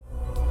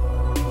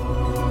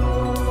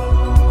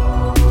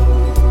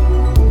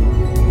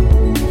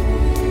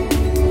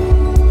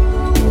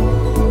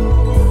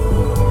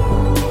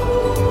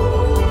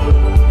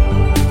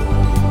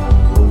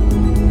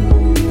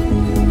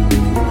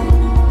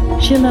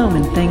Shalom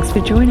and thanks for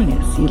joining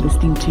us. You're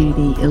listening to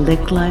the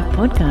Elect Life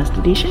Podcast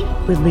Edition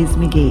with Liz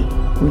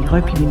McGee. We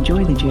hope you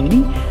enjoy the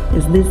journey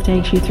as Liz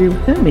takes you through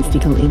her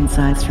mystical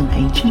insights from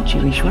ancient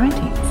Jewish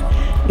writings.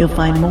 You'll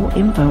find more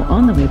info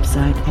on the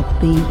website at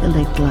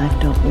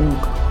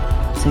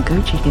theelectlife.org. So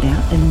go check it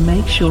out and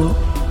make sure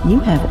you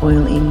have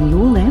oil in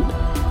your lamp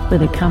for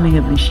the coming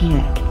of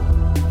Mashiach.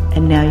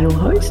 And now your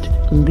host,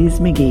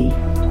 Liz McGee.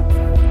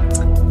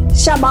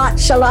 Shabbat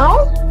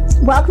Shalom.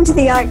 Welcome to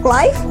the Elect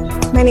Life.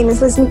 My name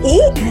is Liz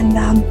McGee, and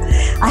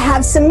I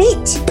have some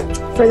meat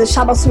for the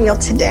Shabbos meal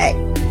today.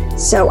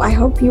 So I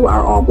hope you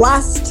are all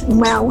blessed and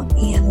well,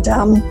 and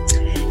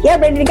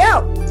ready to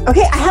go.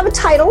 Okay, I have a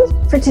title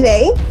for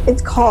today.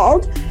 It's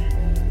called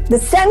The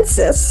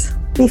Census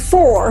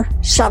Before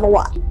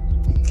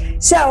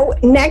Shavuot. So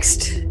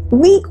next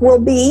week will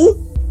be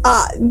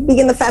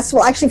begin the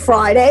festival, actually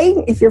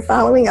Friday, if you're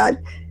following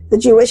the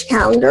Jewish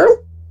calendar,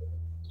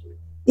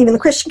 even the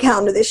Christian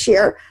calendar this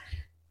year.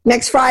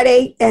 Next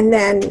Friday, and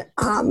then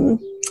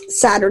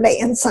Saturday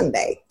and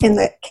Sunday. And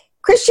the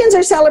Christians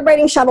are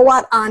celebrating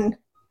Shavuot on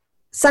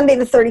Sunday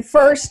the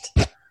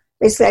 31st.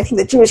 Basically, I think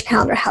the Jewish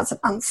calendar has it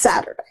on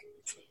Saturday.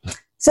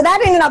 So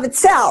that in and of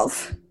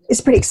itself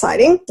is pretty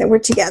exciting that we're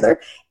together.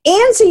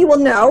 And so you will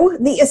know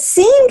the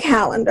Essene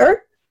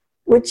calendar,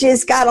 which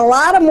has got a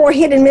lot of more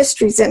hidden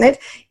mysteries in it,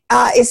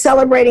 is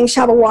celebrating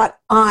Shavuot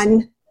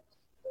on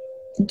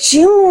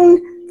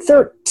June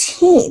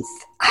 13th.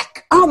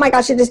 Oh my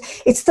gosh,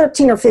 it's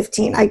 13 or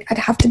 15. I'd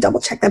have to double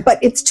check that, but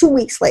it's 2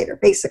 weeks later,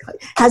 basically.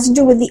 It has to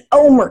do with the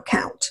Omer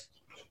count.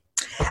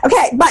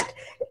 Okay, but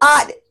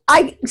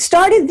I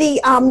started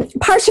the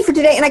parsha for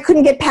today, and I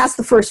couldn't get past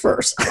the first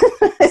verse.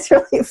 It's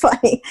really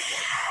funny.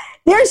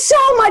 There's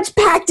so much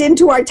packed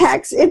into our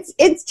text.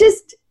 It's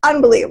just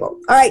unbelievable.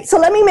 All right, so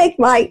let me make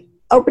my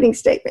opening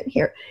statement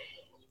here.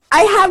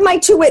 I have my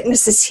two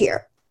witnesses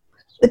here,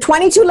 the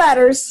 22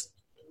 letters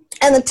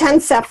and the 10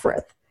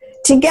 Sephiroth.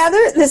 Together,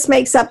 this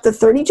makes up the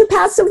 32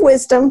 paths of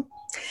wisdom,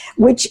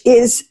 which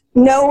is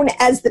known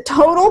as the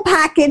total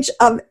package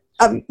of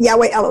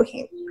Yahweh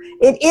Elohim.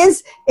 It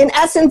is, in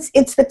essence,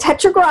 it's the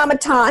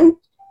Tetragrammaton,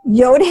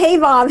 Yod He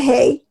Vav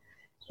He.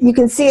 You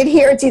can see it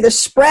here. It's either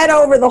spread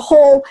over the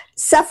whole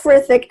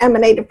Sephirithic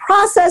emanative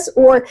process,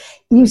 or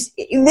you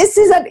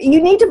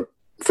need to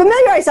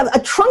familiarize yourself, a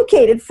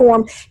truncated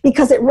form,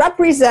 because it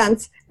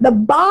represents the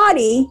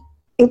body,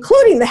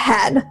 including the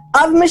head,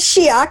 of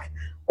Mashiach,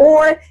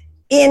 or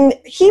in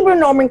Hebrew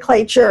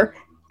nomenclature,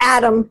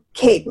 Adam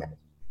Cademan.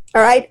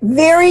 All right,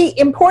 very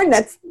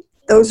important.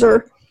 Those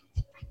are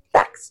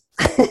facts.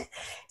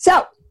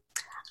 So,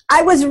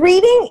 I was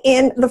reading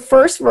in the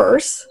first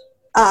verse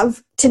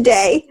of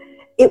today.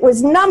 It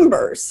was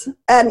Numbers,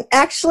 and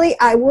actually,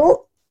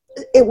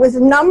 it was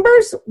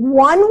Numbers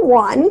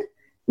 1:1.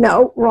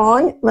 No,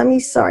 wrong.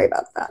 Sorry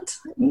about that.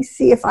 Let me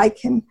see if I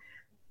can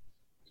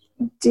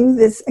do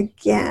this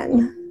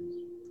again.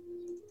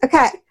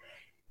 Okay.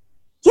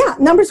 Yeah,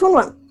 Numbers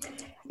 1:1.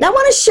 Now I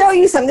want to show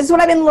you something. This is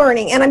what I've been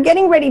learning, and I'm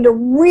getting ready to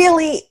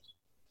really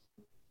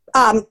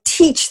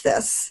teach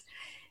this.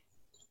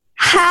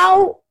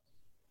 How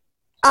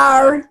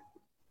our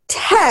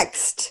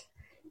text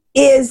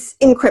is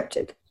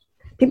encrypted.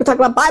 People talk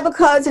about Bible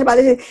codes and about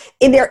this.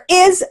 And there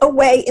is a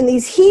way in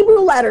these Hebrew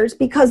letters,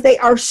 because they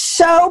are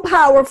so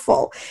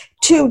powerful,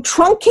 to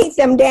truncate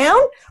them down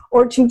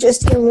or to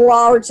just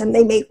enlarge them.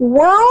 They make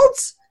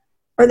worlds,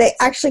 or they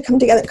actually come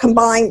together,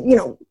 combine,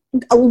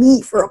 a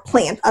leaf or a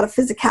plant out of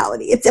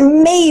physicality. It's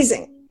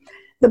amazing,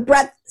 the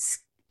breadth,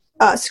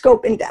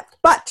 scope, and depth.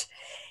 But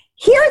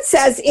here it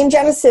says in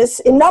Genesis,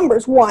 in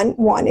Numbers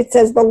 1:1, it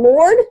says the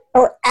Lord,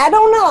 or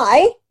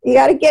Adonai, you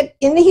got to get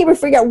in the Hebrew,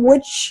 figure out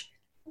which,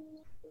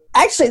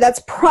 actually that's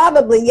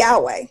probably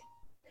Yahweh,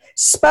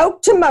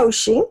 spoke to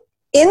Moshe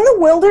in the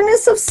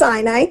wilderness of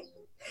Sinai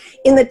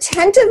in the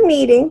tent of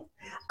meeting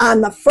on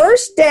the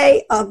first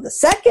day of the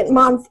second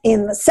month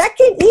in the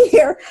second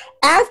year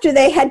after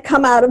they had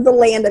come out of the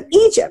land of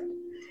Egypt.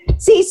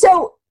 See,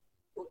 so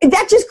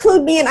that just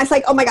clued me in. I was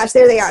like, oh my gosh,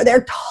 there they are.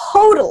 They're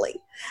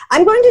totally.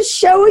 I'm going to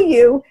show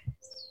you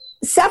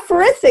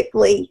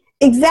sephirithically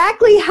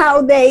exactly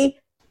how they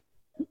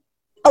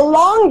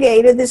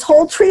elongated this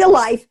whole tree of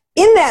life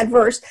in that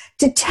verse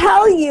to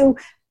tell you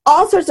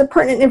all sorts of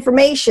pertinent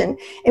information.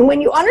 And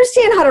when you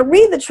understand how to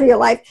read the tree of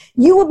life,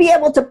 you will be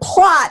able to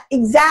plot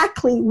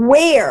exactly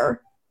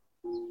where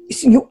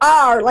you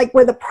are, like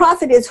where the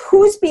prophet is,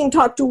 who's being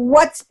talked to,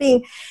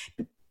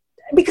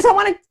 because I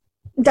want to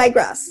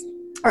digress.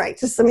 All right,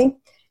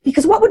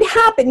 because what would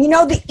happen?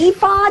 The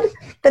ephod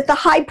that the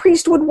high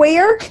priest would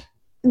wear,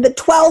 the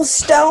 12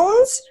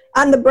 stones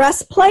on the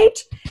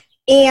breastplate,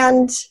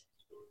 and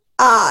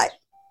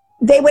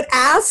they would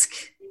ask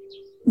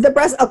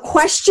a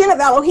question of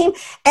Elohim,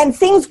 and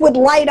things would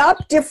light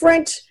up.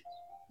 Different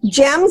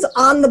gems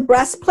on the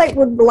breastplate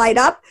would light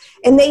up,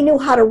 and they knew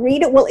how to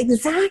read it. Well,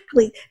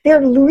 exactly. They're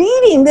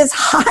reading this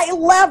high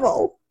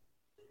level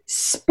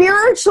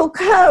spiritual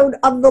code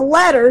of the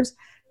letters,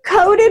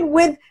 coded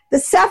with the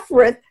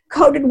Sephiroth,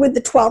 coded with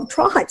the 12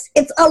 tribes.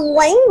 It's a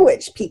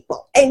language,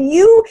 people. And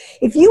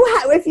if you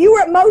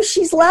were at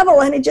Moshe's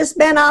level and had just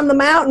been on the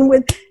mountain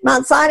with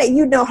Mount Sinai,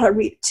 you'd know how to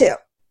read it too.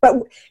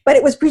 But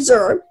it was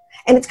preserved,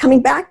 and it's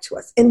coming back to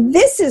us. And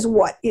this is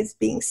what is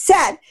being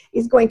said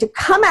is going to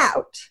come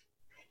out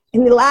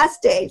in the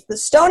last days, the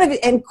stone of it,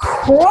 and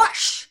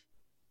crush.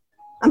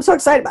 I'm so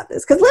excited about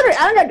this, because literally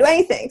I don't got to do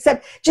anything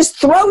except just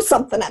throw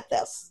something at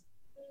this,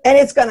 and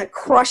it's going to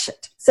crush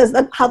it. It says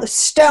that how the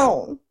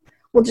stone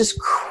will just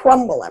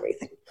crumble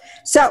everything.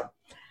 So,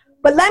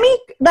 but let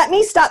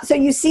me stop. So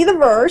you see the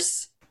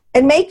verse,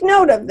 and make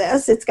note of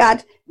this. It's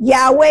got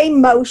Yahweh,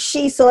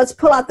 Moshe. So let's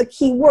pull out the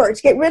key words.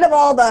 Get rid of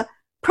all the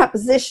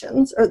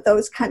prepositions or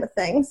those kind of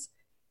things.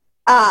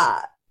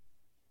 And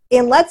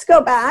let's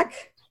go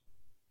back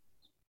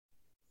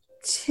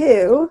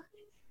to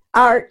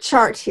our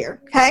chart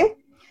here, okay?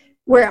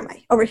 Where am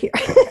I? Over here.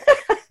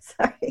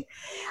 Sorry.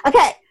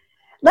 Okay,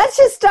 let's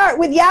just start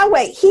with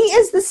Yahweh. He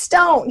is the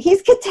stone.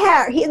 He's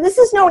Keter. This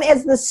is known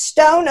as the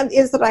stone of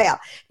Israel.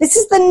 This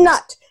is the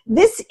nut.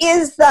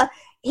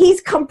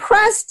 He's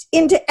compressed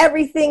into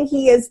everything.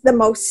 He is the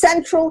most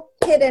central,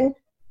 hidden,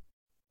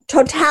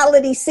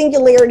 totality,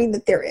 singularity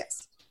that there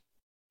is.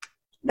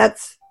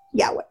 That's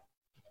Yahweh.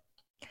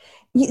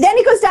 Then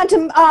he goes down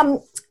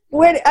to,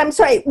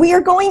 we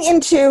are going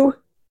into,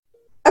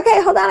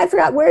 okay, hold on, I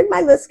forgot. Where did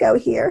my list go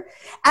here?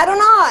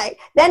 Adonai.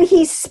 Then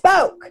he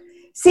spoke.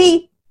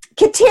 See,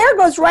 Keter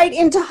goes right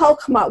into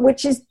Chokmah,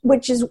 which is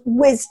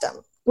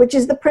wisdom, which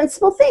is the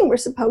principal thing we're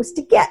supposed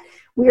to get.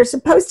 We are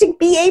supposed to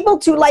be able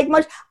to,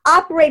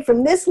 operate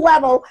from this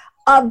level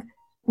of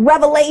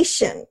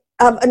revelation,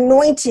 of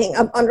anointing,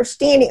 of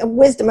understanding, of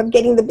wisdom, of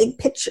getting the big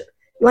picture.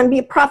 You want to be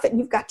a prophet,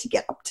 you've got to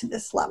get up to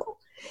this level.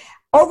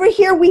 Over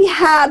here we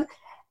have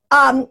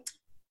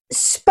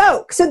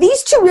spoke. So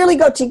these two really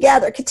go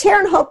together.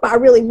 Keter and Chokmah are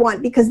really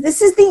one, because this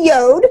is the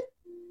yod.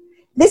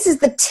 This is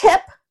the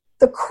tip,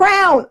 the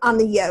crown on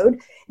the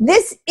yod.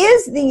 This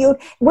is the yod,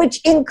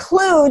 which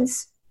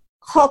includes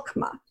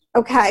Chokmah.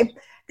 Okay.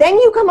 Then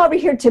you come over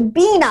here to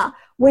Bina,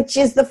 which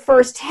is the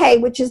first hey,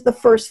 which is the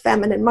first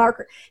feminine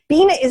marker.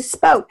 Bina is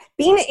spoke.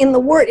 Bina in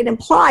the word, it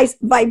implies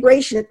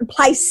vibration. It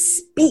implies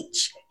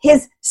speech.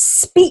 His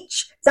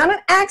speech. It's not an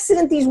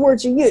accident these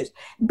words are used.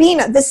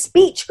 Bina, the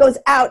speech goes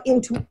out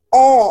into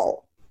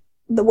all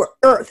the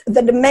earth,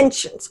 the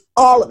dimensions,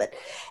 all of it.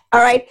 All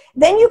right.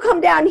 Then you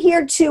come down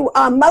here to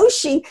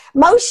Moshe.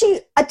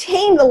 Moshe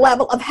attained the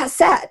level of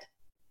Hesed.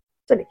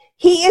 So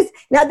he is,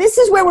 now this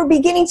is where we're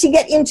beginning to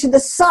get into the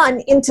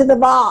sun, into the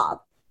Vav.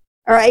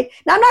 All right.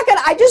 Now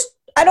I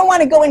don't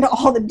want to go into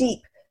all the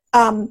deep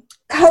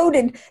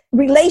coded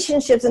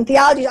relationships and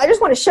theologies. I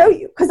just want to show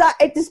you, because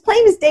it's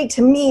plain as day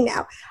to me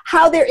now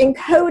how they're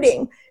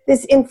encoding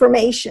this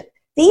information.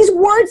 These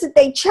words that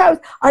they chose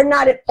are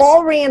not at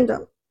all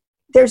random.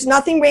 There's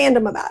nothing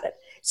random about it.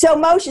 So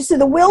Moshe, so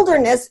the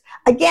wilderness,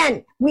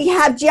 again, we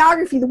have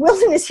geography. The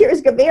wilderness here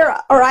is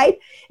Gevera, all right?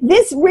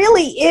 This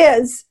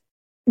is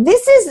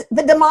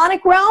the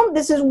demonic realm.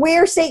 This is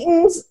where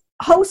Satan's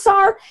hosts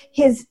are,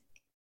 his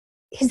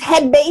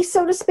head base,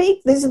 so to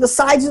speak. These are the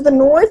sides of the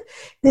north.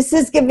 This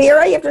is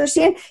Gevera, you have to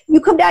understand. You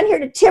come down here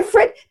to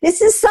Tiferet.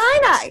 This is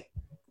Sinai,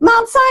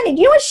 Mount Sinai.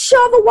 Do you know what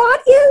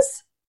Shavuot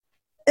is?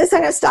 I'm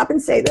going to stop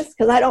and say this,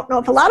 because I don't know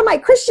if a lot of my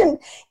Christian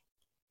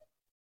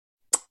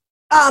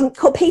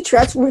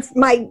compatriots,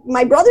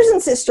 my brothers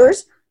and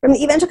sisters from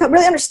the evangelical,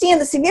 really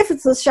understand the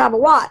significance of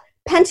Shavuot,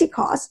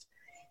 Pentecost,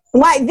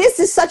 why this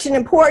is such an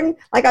important,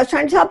 like I was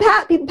trying to tell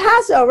people,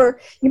 Passover,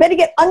 you better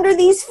get under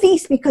these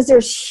feasts, because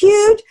there's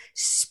huge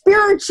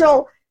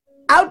spiritual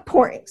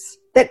outpourings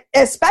that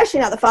especially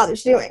now the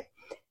Father's doing.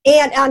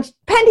 And on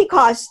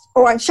Pentecost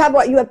or on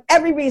Shavuot, you have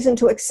every reason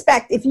to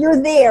expect, if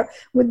you're there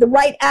with the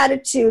right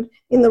attitude,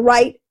 in the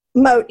right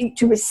mode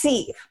to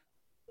receive,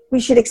 we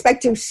should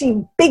expect to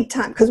see big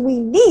time, because we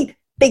need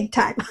big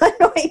time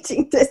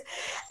anointing.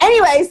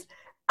 Anyways,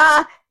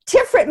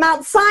 Tiferet,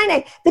 Mount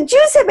Sinai. The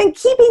Jews have been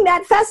keeping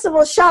that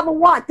festival,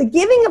 Shavuot, the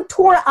giving of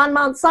Torah on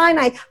Mount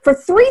Sinai, for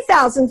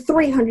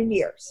 3,300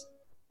 years.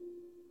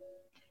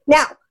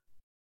 Now,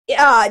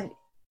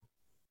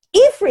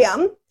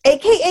 Ephraim,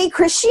 a.k.a.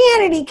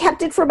 Christianity,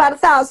 kept it for about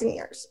 1,000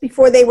 years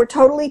before they were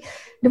totally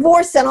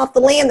divorced, sent off the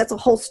land. That's a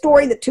whole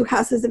story, the two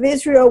houses of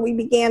Israel. We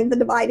began the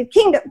divided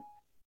kingdom.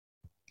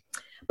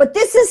 But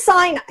this is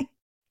Sinai.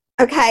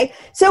 Okay,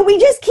 so we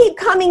just keep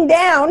coming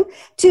down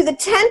to the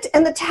tent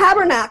and the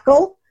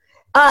tabernacle,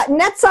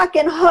 Netzach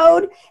and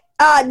Hod,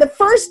 the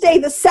first day,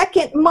 the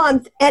second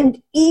month,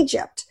 and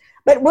Egypt.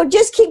 But we'll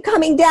just keep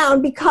coming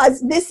down,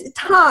 because this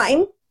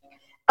time,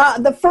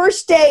 the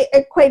first day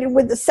equated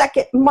with the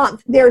second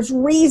month. There's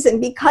reason,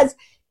 because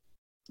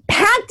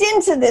packed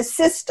into this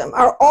system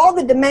are all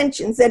the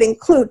dimensions that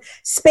include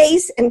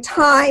space and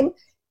time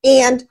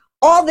and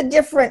all the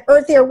different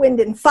earth, air,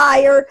 wind, and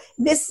fire.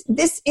 This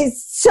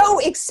is so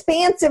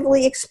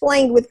expansively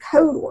explained with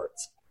code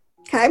words,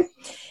 okay?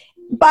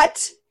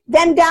 But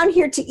then down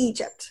here to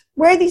Egypt.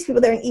 Where are these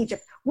people? They're in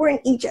Egypt. We're in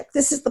Egypt.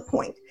 This is the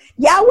point.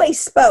 Yahweh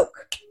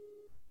spoke.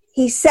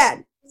 He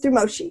said through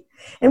Moshe.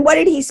 And what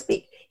did he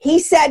speak? He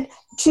said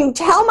to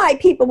tell my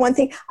people one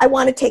thing, I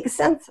want to take a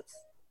census.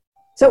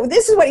 So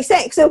this is what he's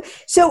saying. So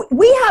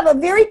we have a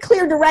very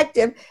clear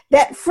directive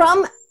that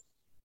from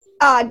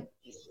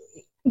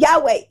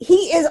Yahweh,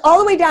 he is all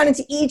the way down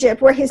into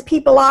Egypt where his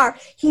people are.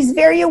 He's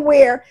very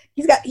aware.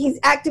 He's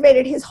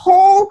activated his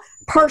whole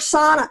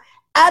persona.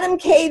 Adam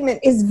Cademan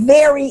is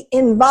very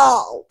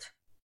involved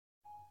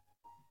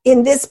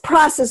in this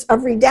process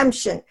of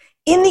redemption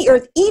in the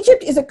earth.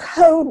 Egypt is a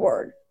code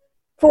word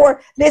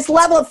for this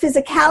level of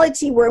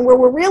physicality where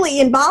we're really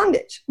in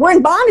bondage. We're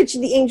in bondage to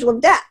the angel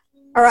of death,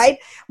 all right?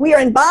 We are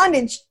in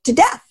bondage to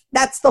death.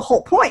 That's the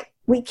whole point.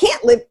 We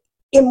can't live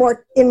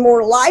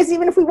immortal lives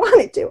even if we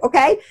wanted to,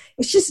 okay?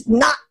 It's just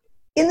not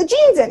in the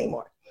genes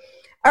anymore,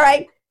 all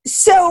right?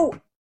 So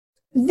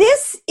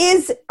this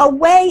is a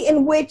way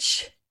in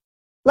which,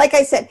 like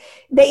I said,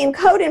 they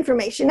encode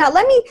information. Now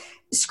let me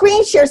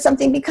screen share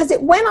something because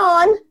it went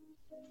on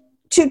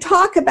to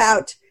talk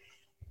about,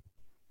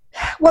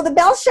 well, the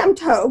Baal Shem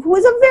Tov, who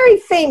is a very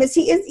famous,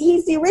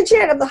 he's the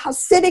originator of the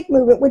Hasidic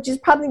movement, which is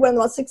probably one of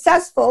the most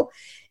successful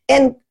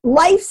and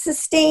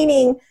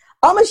life-sustaining,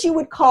 almost you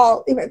would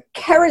call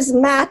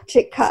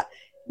charismatic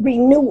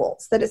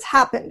renewals that has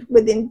happened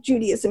within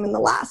Judaism in the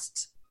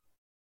last,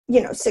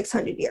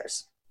 600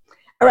 years.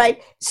 All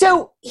right.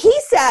 So he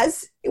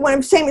says, one of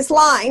his famous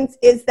lines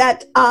is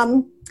that,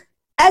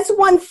 as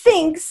one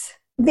thinks,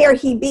 there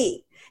he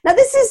be. Now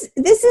this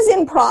is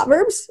in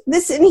Proverbs.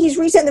 And he's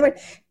recent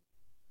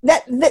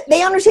that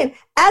they understand,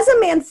 as a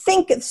man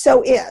thinketh,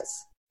 so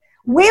is.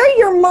 Where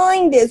your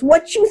mind is,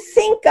 what you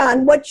think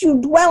on, what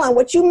you dwell on,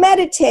 what you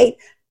meditate,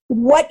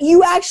 what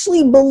you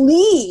actually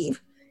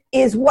believe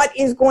is what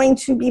is going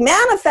to be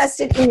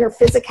manifested in your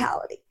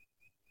physicality.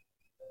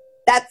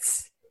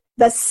 That's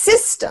the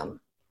system.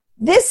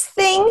 This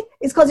thing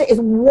is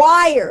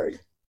wired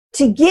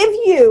to give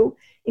you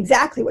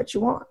exactly what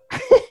you want.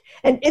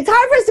 And it's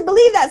hard for us to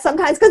believe that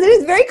sometimes because it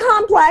is very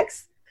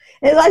complex.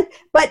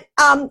 But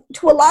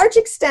to a large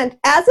extent,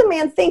 as a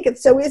man thinketh,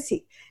 so is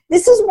he.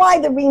 This is why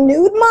the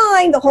renewed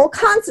mind, the whole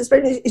concept,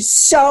 is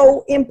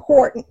so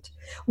important.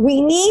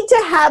 We need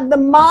to have the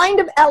mind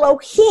of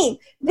Elohim.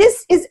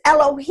 This is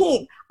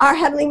Elohim, our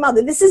Heavenly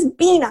Mother. This is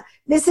Bina.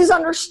 This is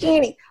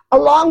understanding,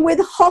 along with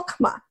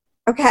Chokmah.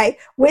 Okay?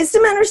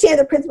 Wisdom and understanding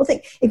the principal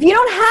thing. If you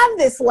don't have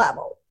this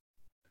level,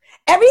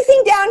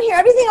 everything down here,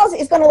 everything else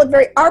is going to look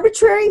very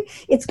arbitrary.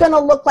 It's going to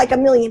look like a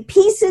million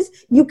pieces.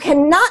 You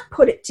cannot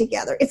put it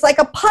together. It's like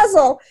a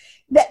puzzle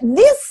that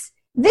this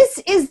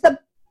is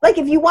like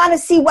if you want to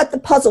see what the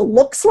puzzle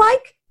looks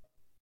like,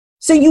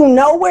 so you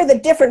know where the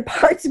different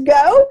parts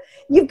go,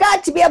 you've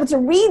got to be able to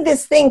read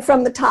this thing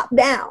from the top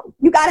down.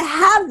 You got to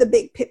have the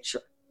big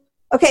picture.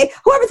 Okay?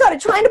 Whoever thought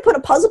of trying to put a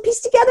puzzle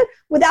piece together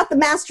without the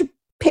master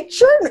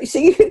picture, so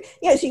you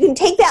can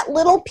take that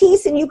little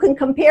piece and you can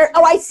compare.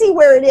 Oh, I see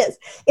where it is.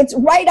 It's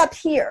right up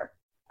here.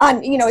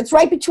 It's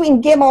right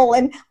between Gimel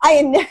and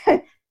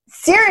I.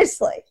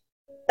 Seriously,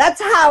 that's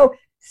how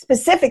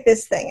specific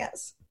this thing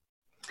is.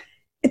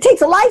 It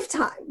takes a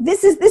lifetime.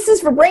 This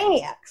is for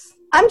brainiacs.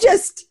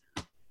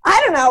 I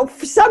don't know.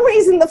 For some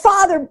reason, the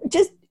Father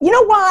just,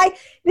 why?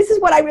 This is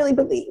what I really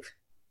believe.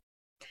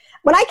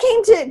 When I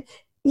came to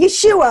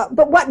Yeshua,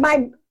 but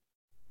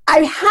I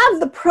have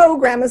the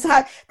program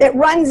that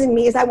runs in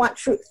me is I want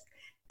truth.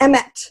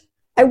 Emet.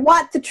 I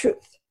want the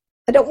truth.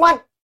 I don't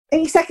want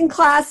any second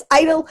class,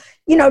 idle,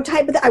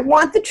 type of thing. I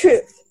want the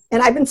truth.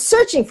 And I've been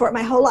searching for it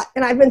my whole life.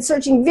 And I've been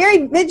searching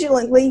very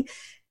vigilantly,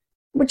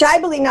 which I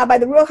believe now by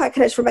the Ruach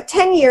HaKodesh for about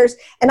 10 years.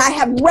 And I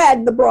have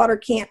read the broader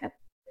canon,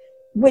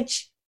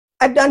 which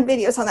I've done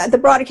videos on that. The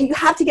broader canon, you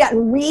have to get out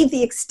and read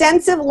the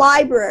extensive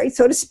library,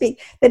 so to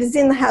speak, that is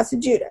in the House of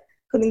Judah,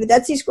 including the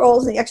Dead Sea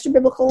Scrolls and the extra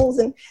biblicals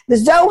and the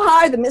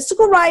Zohar, the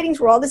mystical writings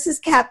where all this is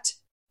kept,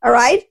 all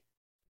right?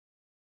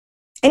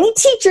 Any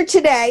teacher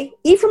today,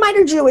 Ephraimite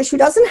or Jewish, who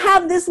doesn't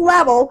have this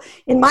level,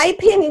 in my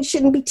opinion,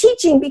 shouldn't be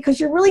teaching because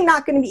you're really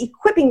not going to be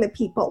equipping the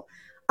people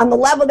on the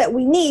level that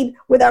we need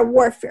with our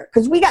warfare.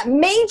 Because we got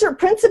major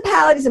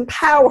principalities and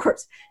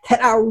powers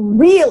that are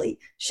really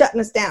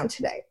shutting us down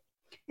today.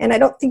 And I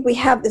don't think we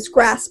have this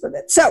grasp of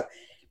it. So,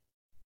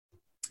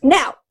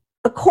 now,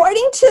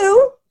 according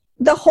to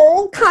the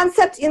whole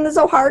concept in the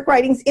Zoharic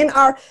writings, in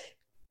our,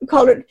 we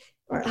call it,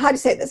 or how to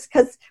say this,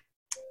 because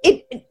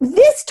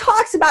this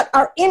talks about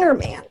our inner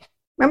man.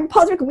 Remember,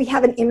 Paul's record, we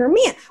have an inner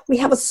man. We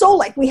have a soul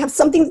life. We have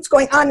something that's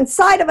going on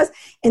inside of us.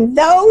 And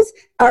those,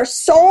 our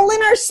soul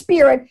and our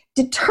spirit,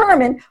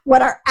 determine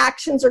what our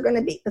actions are going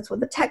to be. That's what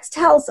the text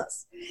tells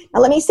us. Now,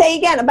 let me say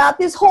again about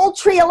this whole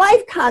tree of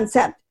life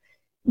concept.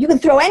 You can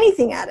throw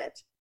anything at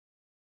it.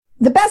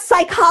 The best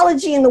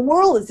psychology in the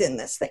world is in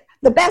this thing.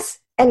 The best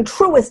and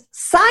truest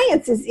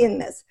science is in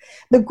this.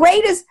 The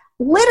greatest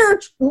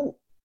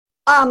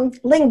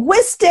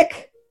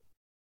linguistic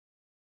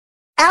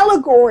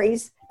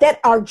allegories that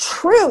are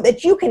true,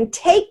 that you can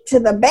take to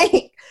the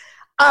bank,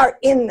 are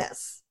in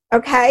this,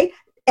 okay?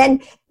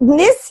 And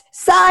this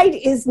side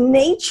is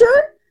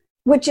nature,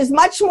 which is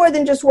much more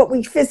than just what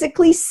we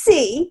physically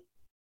see.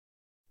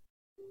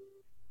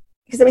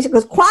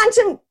 Because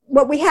quantum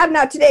what we have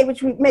now today,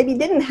 which we maybe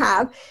didn't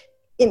have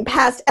in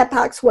past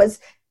epochs, was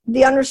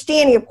the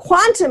understanding of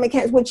quantum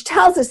mechanics, which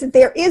tells us that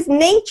there is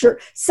nature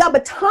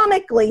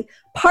subatomically,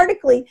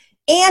 partically,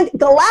 and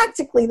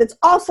galactically that's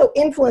also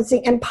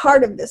influencing and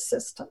part of this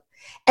system.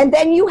 And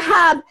then you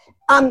have,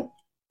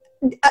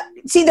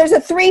 see, there's a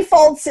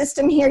threefold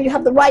system here. You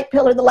have the right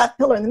pillar, the left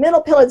pillar, and the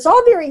middle pillar. It's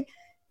all very,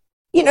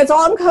 it's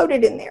all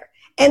encoded in there.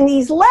 And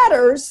these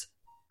letters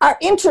are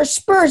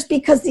interspersed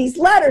because these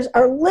letters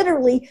are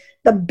literally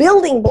the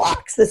building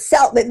blocks, the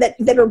cell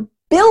that are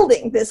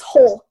building this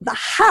whole, the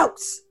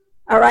house.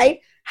 All right?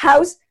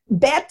 House,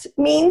 bet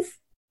means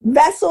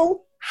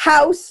vessel,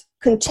 house,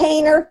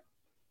 container.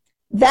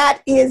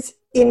 That is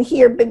in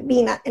here,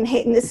 Bina and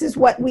Hayden. This is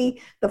what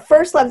the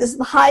first level, this is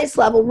the highest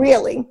level,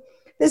 really.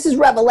 This is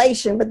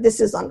revelation, but this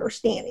is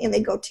understanding, and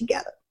they go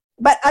together.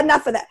 But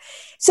enough of that.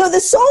 So the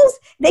souls,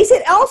 they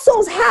said all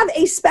souls have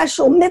a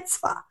special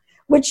mitzvah,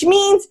 which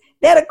means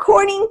that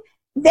according,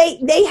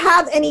 they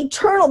have an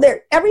eternal,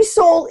 every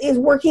soul is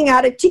working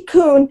out a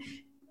tikkun,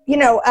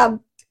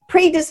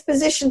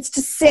 predispositions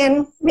to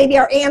sin, maybe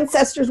our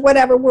ancestors,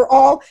 whatever, we're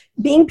all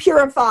being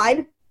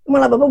purified,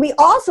 but we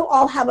also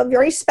all have a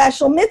very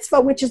special mitzvah,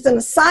 which is an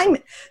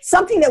assignment,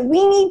 something that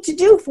we need to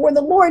do for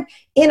the Lord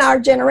in our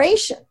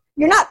generation.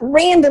 You're not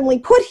randomly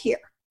put here.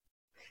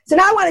 So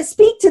now I want to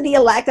speak to the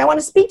elect. I want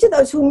to speak to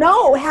those who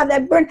have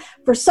that burn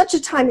for such a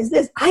time as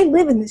this. I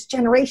live in this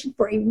generation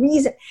for a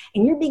reason,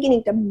 and you're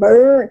beginning to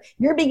burn.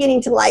 You're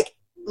beginning to like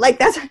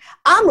that's,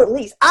 I'm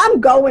released. I'm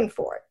going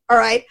for it. All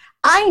right.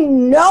 I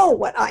know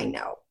what I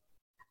know.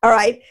 All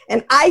right.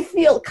 And I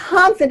feel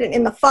confident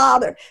in the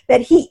Father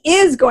that he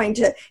is going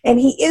to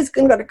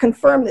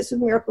confirm this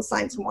with miracle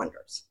signs and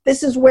wonders.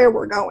 This is where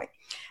we're going.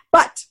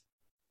 But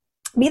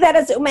be that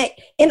as it may,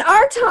 in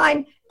our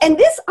time, and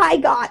this I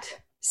got,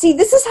 see,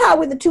 this is how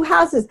with the two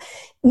houses,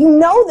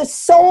 the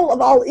soul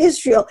of all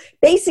Israel,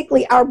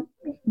 basically our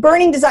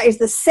burning desire is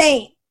the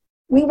same.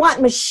 We want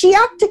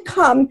Mashiach to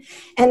come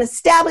and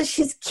establish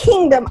his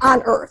kingdom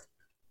on earth.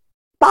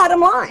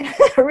 Bottom line,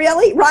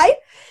 really, right?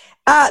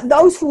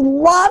 Those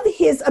who love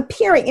his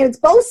appearing, and it's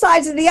both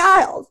sides of the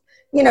aisles.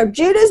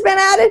 Judah's been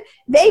at it.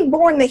 They've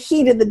borne the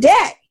heat of the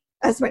day.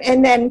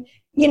 And then,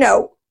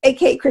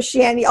 aka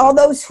Christianity, all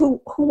those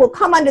who will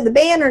come under the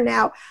banner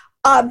now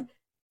of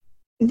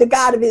the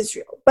God of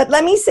Israel. But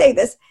let me say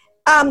this.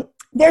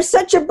 There's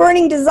such a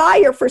burning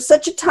desire for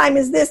such a time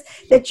as this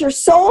that your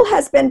soul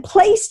has been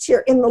placed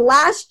here in the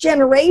last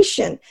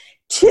generation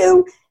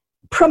to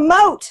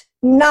promote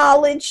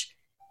knowledge,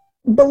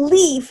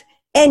 belief,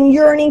 and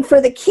yearning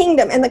for the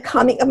kingdom and the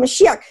coming of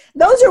Mashiach.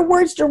 Those are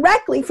words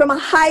directly from a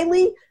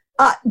highly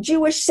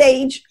Jewish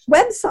sage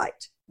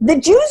website. The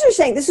Jews are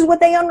saying this is what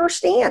they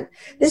understand.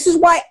 This is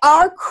why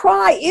our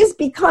cry is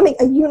becoming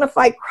a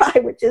unified cry,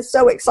 which is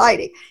so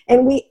exciting.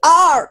 And we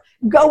are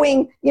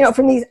going,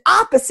 from these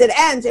opposite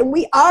ends, and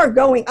we are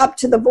going up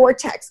to the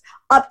vortex,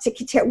 up to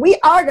Keter. We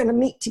are going to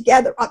meet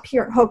together up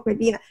here in Hoke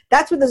Medina.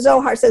 That's what the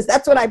Zohar says.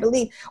 That's what I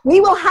believe.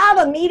 We will have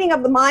a meeting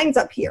of the minds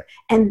up here,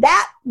 and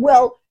that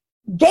will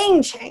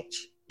game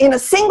change in a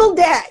single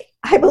day.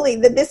 I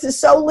believe that this is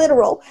so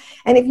literal.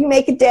 And if you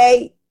make a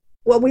day,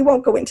 well, we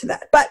won't go into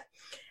that. But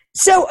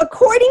so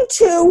according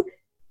to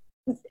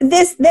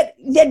this, that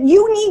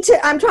you need to,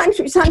 I'm trying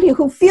to some people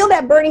who feel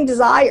that burning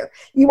desire.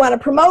 You want to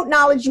promote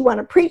knowledge, you want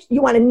to preach,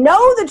 you want to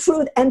know the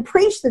truth and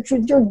preach the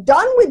truth. You're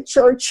done with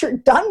church, you're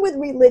done with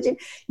religion,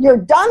 you're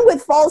done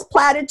with false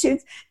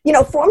platitudes,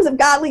 forms of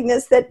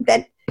godliness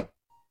that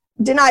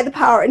deny the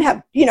power and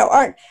have,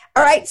 aren't.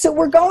 All right, so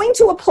we're going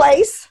to a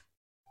place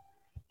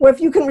where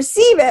if you can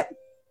receive it,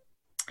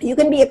 you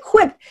can be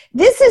equipped.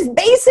 This is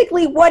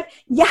basically what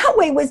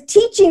Yahweh was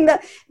teaching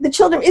the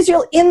children of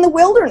Israel in the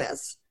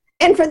wilderness.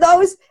 And for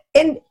those,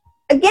 and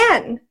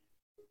again,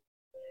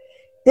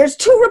 there's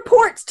two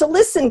reports to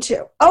listen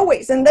to,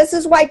 always. And this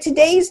is why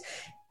today's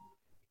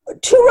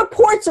two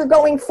reports are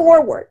going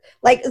forward,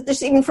 like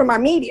just even from our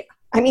media.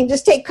 I mean,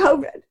 just take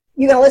COVID.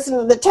 You're going to listen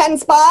to the 10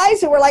 spies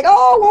who were like,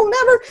 oh, we'll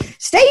never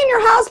stay in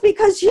your house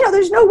because,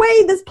 there's no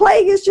way this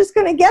plague is just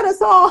going to get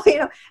us all,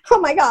 oh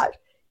my God.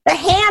 The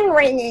hand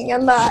wringing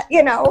and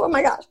oh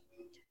my gosh.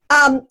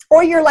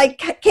 Or you're like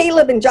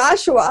Caleb and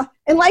Joshua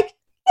and like,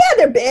 yeah,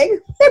 they're big,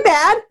 they're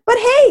bad, but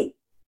hey,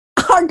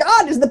 our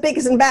God is the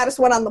biggest and baddest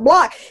one on the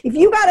block. If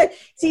you got to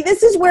see,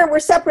 this is where we're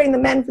separating the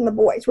men from the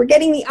boys. We're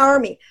getting the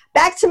army.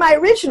 Back to my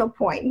original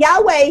point,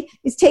 Yahweh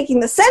is taking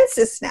the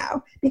census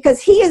now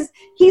because he's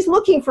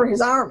looking for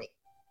his army.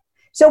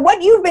 So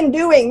what you've been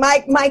doing,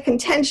 my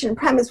contention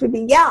premise would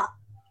be,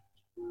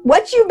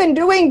 what you've been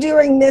doing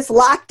during this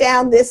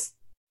lockdown, this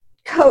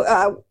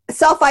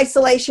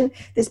self-isolation,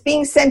 this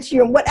being sent to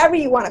you, and whatever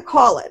you want to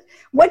call it,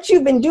 what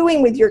you've been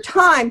doing with your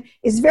time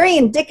is very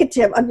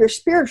indicative of your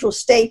spiritual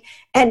state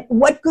and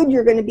what good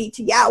you're going to be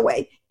to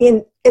Yahweh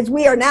as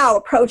we are now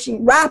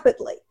approaching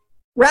rapidly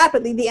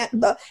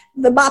the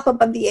mop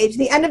up of the age,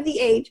 the end of the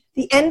age,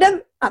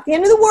 not the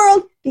end of the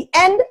world, the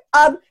end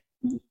of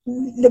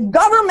the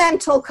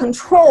governmental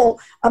control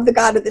of the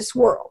God of this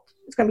world.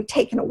 It's going to be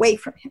taken away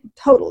from him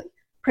totally.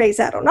 Praise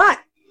Adonai.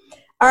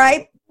 All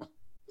right.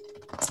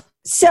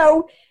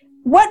 So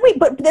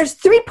but there's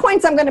 3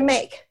 points I'm going to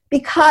make,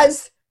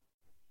 because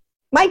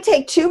might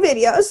take 2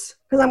 videos,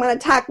 because I'm going to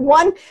attack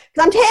one, because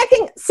I'm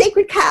attacking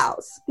sacred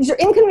cows. These are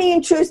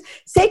inconvenient truths,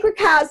 sacred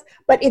cows,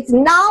 but it's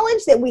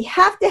knowledge that we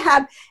have to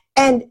have,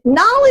 and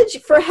knowledge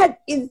for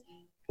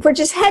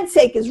just head's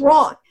sake is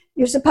wrong.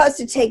 You're supposed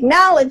to take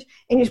knowledge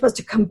and you're supposed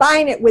to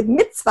combine it with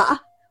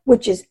mitzvah,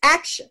 which is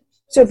action.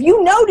 So if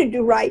you know to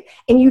do right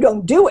and you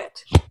don't do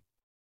it,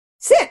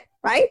 sin,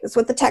 right? That's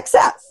what the text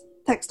says.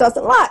 The text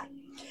doesn't lie.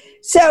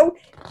 So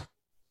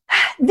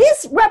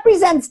this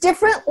represents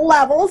different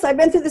levels. I've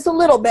been through this a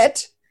little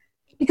bit,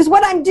 because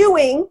what I'm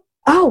doing,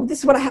 this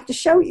is what I have to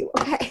show you.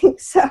 Okay,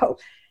 so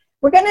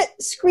we're going to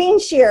screen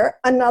share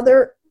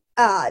another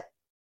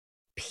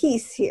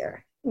piece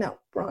here. No,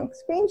 wrong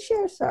screen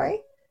share,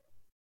 sorry.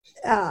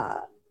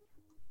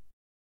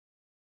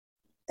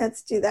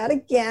 Let's do that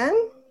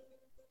again.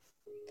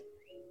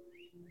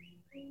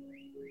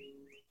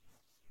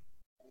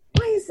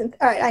 Why isn't,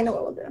 all right, I know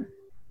what we'll do.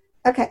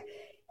 Okay,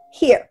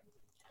 here.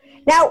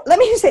 Now, let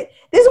me just say,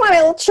 this is one of my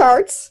little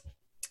charts.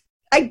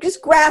 I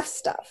just graph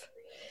stuff.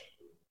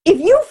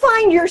 If you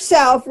find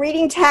yourself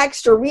reading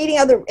text or reading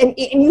other, and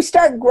you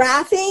start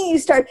graphing,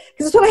 because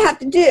that's what I have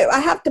to do. I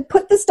have to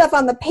put the stuff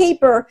on the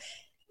paper.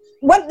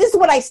 This is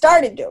what I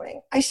started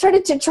doing. I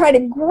started to try to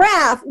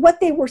graph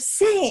what they were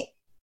saying.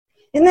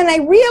 And then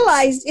I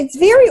realized it's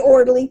very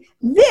orderly.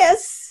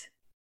 This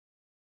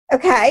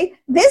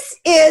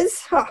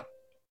is, all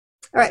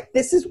right,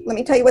 let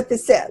me tell you what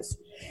this is.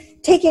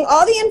 Taking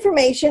all the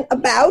information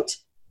about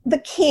the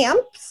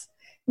camps,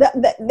 the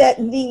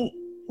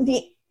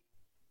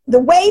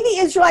way the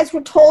Israelites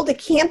were told to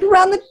camp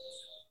around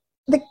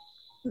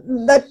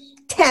the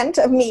tent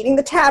of meeting,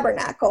 the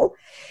tabernacle,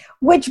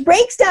 which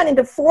breaks down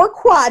into 4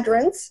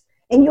 quadrants,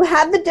 and you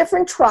have the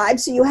different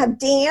tribes. So you have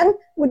Dan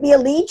would be a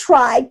lead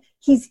tribe.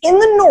 He's in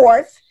the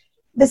north.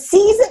 The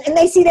season, and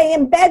they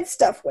embed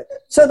stuff with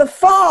it. So the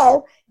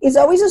fall is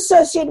always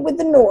associated with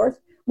the north,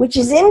 which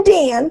is in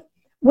Dan,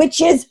 which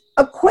is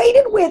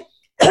equated with,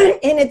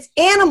 in its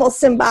animal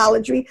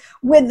symbology,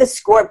 with the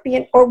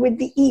scorpion or with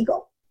the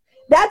eagle.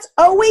 That's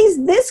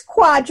always this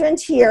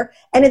quadrant here,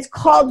 and it's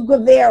called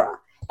Gevera,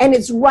 and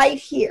it's right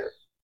here.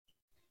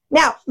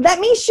 Now, let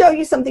me show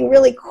you something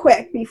really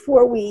quick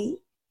before we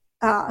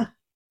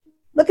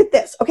look at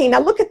this. Okay, now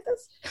look at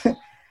this.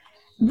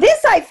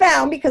 This I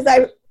found because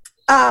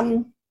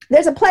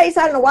there's a place,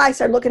 I don't know why I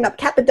started looking up,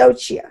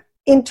 Cappadocia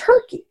in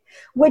Turkey,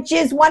 which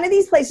is one of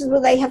these places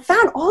where they have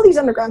found all these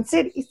underground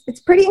cities.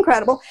 It's pretty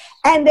incredible.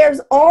 And there's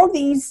all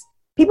these,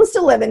 people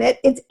still live in it.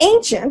 It's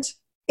ancient.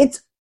 It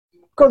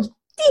goes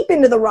deep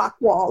into the rock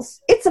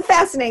walls. It's a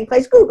fascinating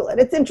place. Google it.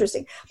 It's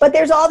interesting. But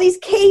there's all these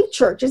cave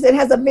churches. It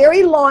has a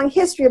very long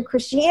history of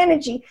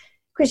Christianity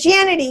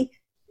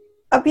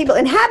of people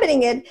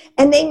inhabiting it,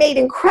 and they made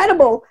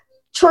incredible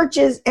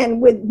churches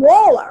and with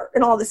wall art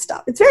and all this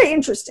stuff. It's very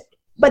interesting.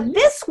 But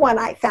this one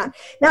I found.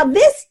 Now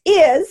this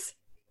is,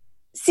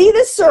 see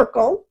the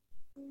circle,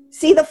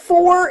 see the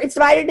 4, it's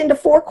divided into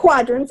 4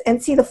 quadrants,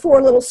 and see the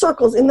 4 little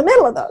circles in the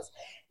middle of those.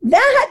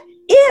 That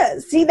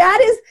is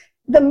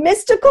the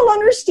mystical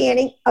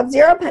understanding of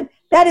Zeropen.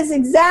 That is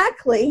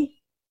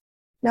exactly,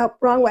 nope,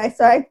 wrong way,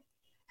 sorry.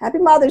 Happy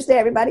Mother's Day,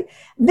 everybody.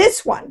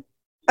 This one,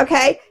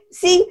 okay?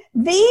 See,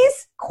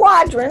 these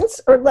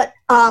quadrants,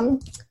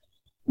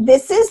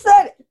 this is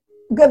the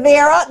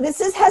Gevera, this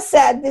is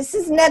Hesed, this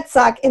is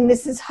Netzach, and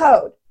this is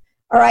Hod.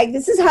 All right,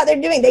 this is how they're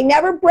doing. They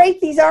never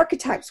break these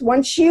archetypes.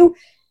 Once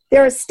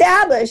they're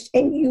established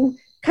and you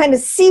kind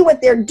of see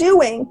what they're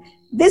doing,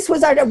 this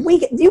was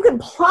you can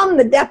plumb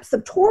the depths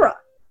of Torah.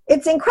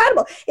 It's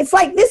incredible. It's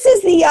like, this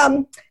is the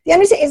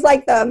understanding is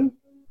like in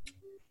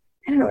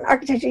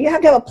architecture, you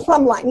have to have a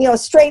plumb line,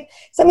 straight,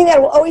 something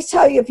that will always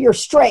tell you if you're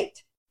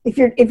straight. If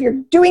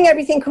you're doing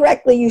everything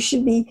correctly, you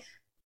should be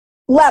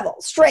level,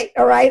 straight,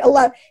 all right?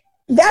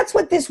 That's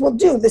what this will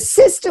do. The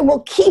system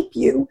will keep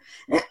you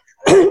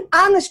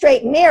on the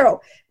straight and narrow,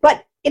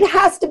 but it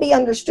has to be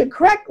understood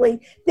correctly.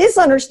 This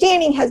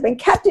understanding has been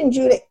kept in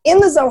Judah in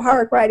the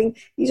Zoharic writing.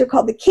 These are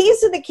called the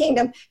keys of the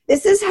kingdom.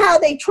 This is how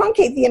they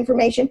truncate the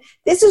information.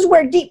 This is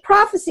where deep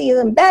prophecy is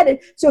embedded.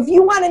 So if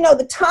you want to know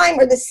the time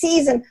or the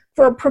season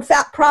for a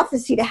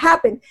prophecy to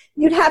happen,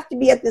 you'd have to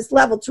be at this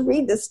level to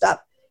read this stuff.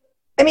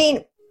 I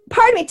mean,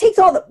 part of it takes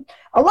a lot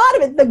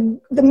of it,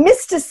 the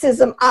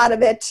mysticism out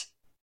of it,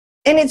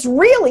 and it's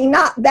really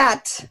not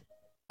that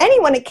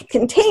anyone can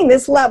contain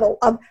this level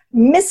of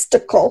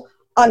mystical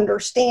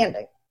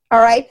understanding. All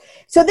right.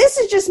 So this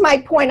is just my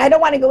point. I don't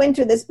want to go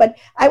into this, but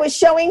I was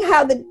showing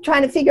how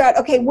trying to figure out,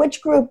 okay,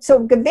 which group.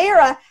 So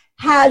Gevera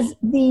has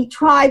the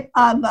tribe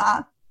of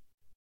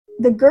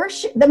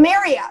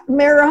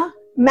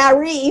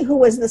Mari, who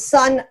was the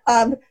son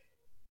of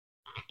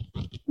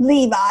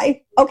Levi.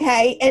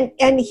 Okay.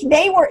 And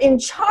they were in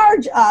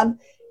charge of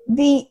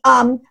the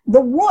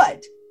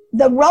wood,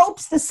 the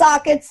ropes, the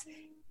sockets,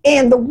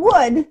 and the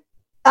wood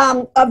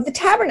of the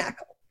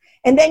tabernacle.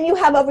 And then you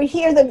have over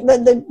here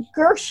the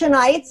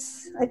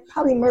Gershonites. I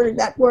probably murdered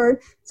that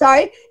word.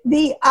 Sorry.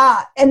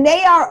 And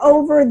they are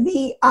over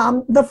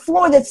the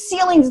floor, the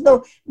ceilings,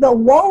 the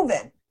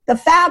woven, the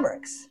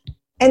fabrics.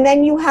 And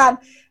then you have,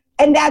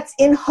 and that's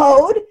in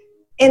Hod.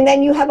 And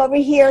then you have over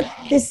here,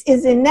 this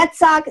is in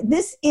Netzach.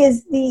 This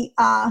is the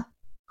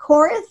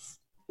Korith.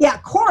 Yeah,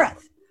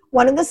 Korith,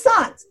 one of the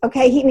sons.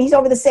 Okay, he's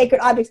over the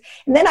sacred objects.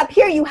 And then up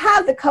here you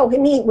have the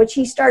Kohanim, which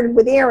he started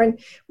with Aaron,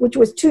 which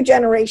was 2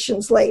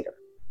 generations later.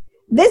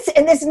 This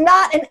is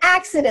not an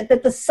accident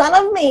that the Son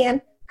of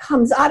Man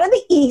comes out of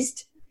the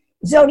east.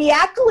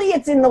 Zodiacally,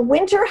 it's in the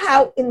winter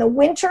house, in the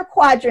winter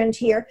quadrant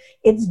here.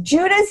 It's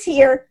Judah's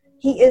here.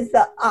 He is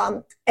the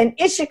and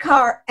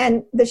Issachar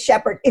and the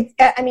shepherd.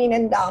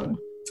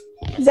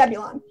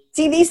 Zebulon.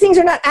 See, these things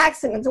are not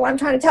accidents. What I'm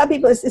trying to tell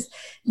people is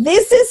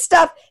this is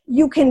stuff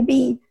you can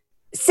be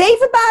safe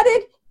about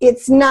it.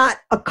 It's not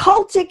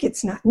occultic.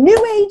 It's not new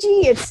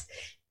agey.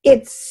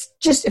 It's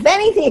just, if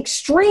anything,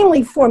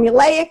 extremely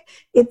formulaic.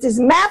 It's as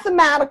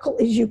mathematical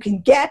as you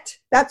can get.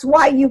 That's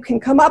why you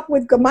can come up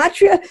with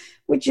gematria,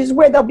 which is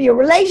where there'll be a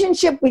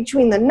relationship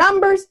between the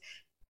numbers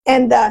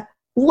and the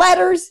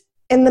letters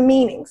and the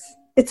meanings.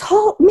 It's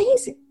all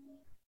amazing.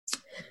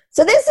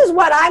 So this is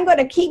what I'm going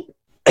to keep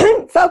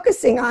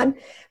focusing on.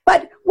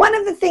 But one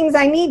of the things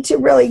I need to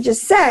really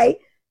just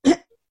say,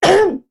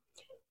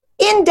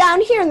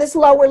 down here in this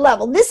lower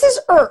level, this is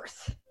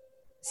Earth.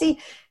 See,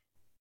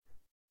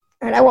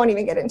 and I won't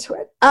even get into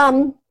it.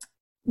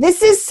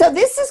 This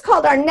is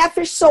called our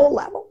Nefesh soul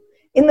level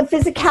in the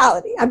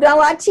physicality. I've done a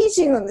lot of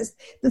teaching on this.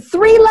 The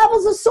 3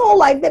 levels of soul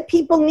life that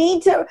people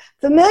need to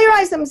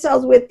familiarize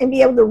themselves with and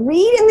be able to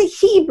read in the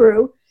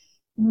Hebrew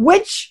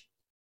which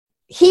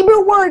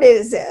Hebrew word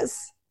it is,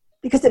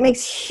 because it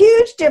makes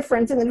huge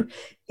difference. And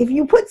if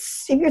you're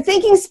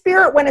thinking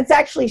spirit when it's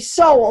actually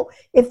soul,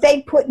 if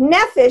they put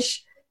nefesh,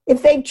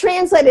 if they've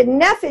translated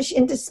nefesh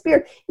into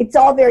spirit, it's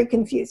all very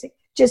confusing.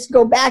 Just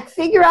go back,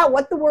 figure out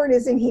what the word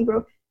is in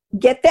Hebrew,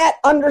 get that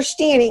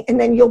understanding, and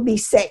then you'll be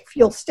safe.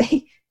 You'll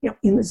stay,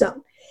 in the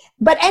zone.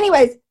 But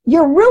anyways,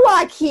 your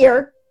ruach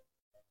here,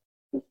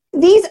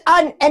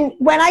 and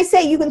when I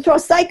say you can throw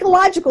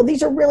psychological,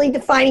 these are really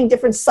defining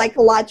different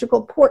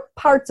psychological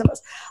parts of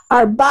us.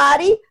 Our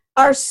body,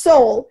 our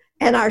soul,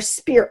 and our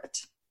spirit.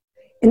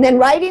 And then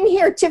right in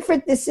here,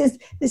 Tiferet, this is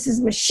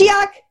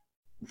Mashiach,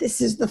 this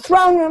is the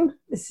throne room,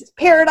 this is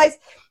paradise,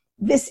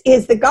 this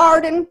is the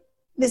garden,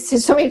 this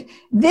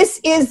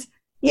is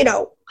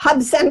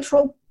hub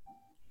central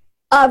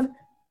of,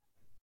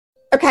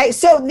 okay,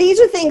 so these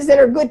are things that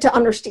are good to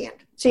understand.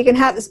 So you can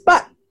have this,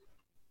 but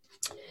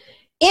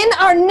in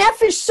our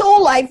nefesh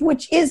soul life,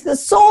 which is the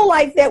soul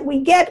life that we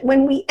get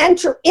when we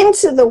enter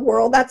into the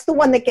world, that's the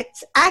one that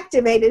gets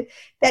activated,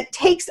 that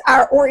takes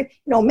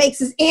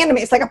makes us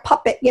animate. It's like a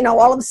puppet,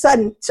 all of a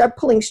sudden start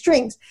pulling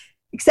strings.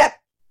 Except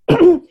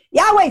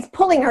Yahweh's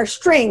pulling our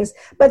strings,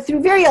 but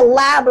through very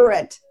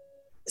elaborate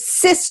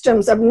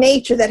systems of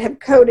nature that have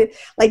coded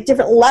like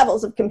different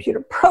levels of computer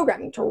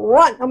programming to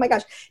run. Oh my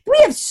gosh. We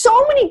have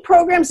so many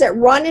programs that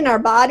run in our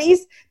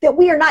bodies that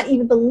we are not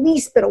even the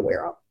least bit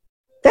aware of.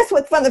 That's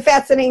what's one of the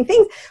fascinating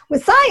things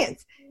with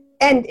science.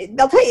 And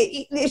they'll tell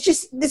you, this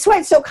is why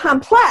it's so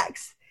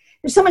complex.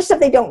 There's so much stuff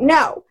they don't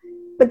know.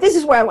 But this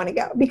is where I want to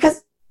go.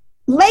 Because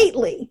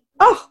lately,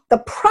 the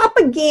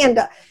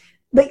propaganda,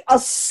 the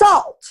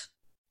assault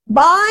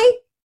by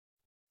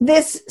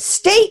this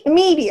state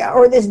media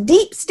or this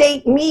deep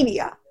state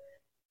media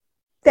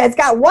that's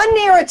got one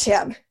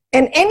narrative,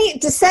 and any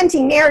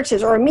dissenting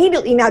narratives are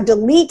immediately now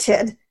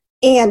deleted,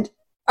 and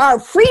our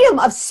freedom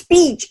of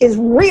speech is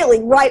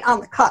really right on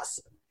the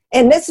cusp.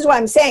 And this is what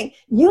I'm saying.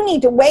 You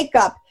need to wake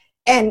up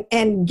and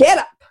get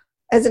up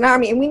as an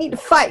army, and we need to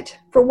fight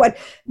for what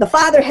the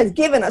Father has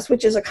given us,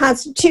 which is a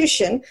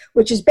constitution,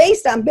 which is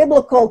based on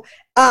biblical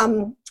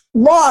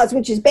laws,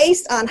 which is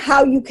based on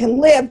how you can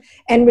live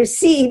and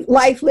receive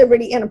life,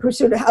 liberty, and a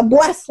pursuit of a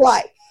blessed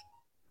life,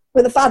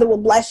 where the Father will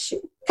bless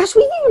you. Gosh,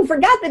 we even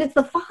forgot that it's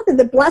the Father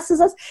that blesses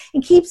us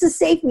and keeps us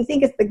safe. We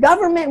think it's the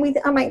government.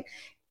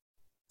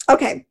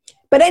 Okay.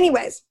 But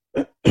anyways,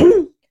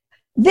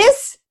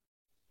 this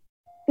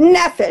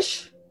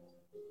nefesh,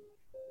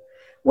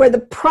 where the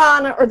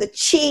prana or the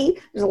chi,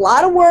 there's a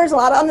lot of words, a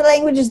lot of other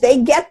languages,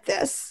 they get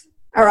this,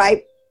 all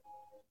right,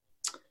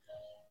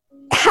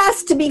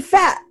 has to be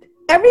fed.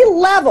 Every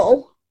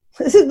level,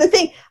 this is the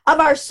thing, of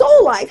our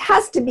soul life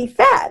has to be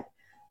fed.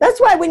 That's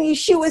why when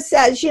Yeshua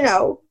says,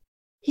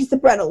 he's the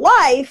bread of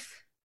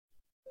life,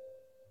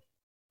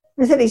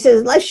 he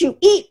says, unless you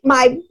eat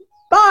my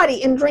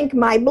body and drink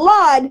my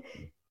blood,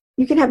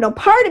 you can have no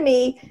part of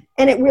me.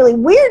 And it really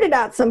weirded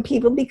out some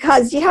people,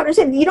 because you have to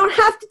understand, you don't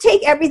have to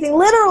take everything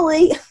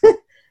literally. All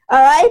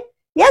right?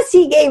 Yes,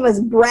 he gave us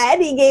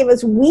bread. He gave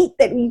us wheat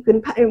that you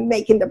can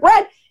make into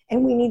bread,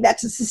 and we need that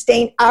to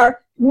sustain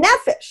our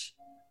nefesh.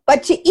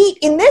 But to eat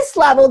in this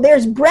level,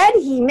 there's bread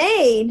he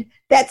made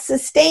that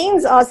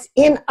sustains us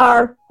in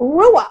our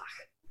ruach.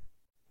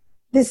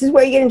 This is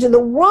where you get into the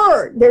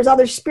word. There's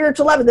other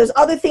spiritual levels. There's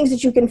other things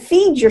that you can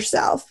feed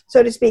yourself,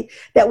 so to speak,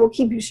 that will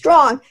keep you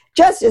strong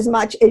just as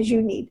much as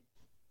you need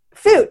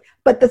food.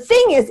 But the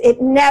thing is,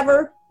 it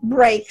never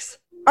breaks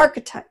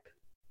archetype.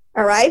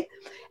 All right?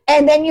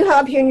 And then you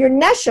have here your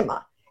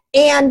neshama.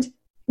 And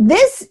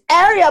this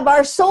area of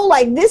our soul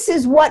life, this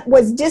is what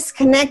was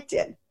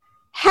disconnected.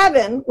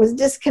 Heaven was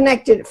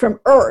disconnected from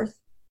earth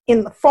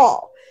in the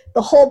fall.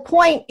 The whole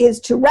point is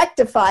to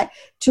rectify,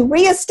 to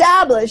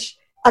reestablish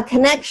a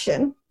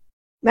connection.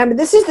 Remember,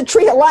 this is the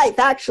tree of life,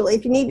 actually,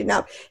 if you need to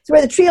know. It's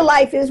where the tree of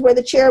life is, where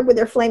the cherub with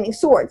their flaming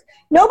swords.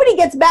 Nobody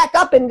gets back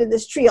up into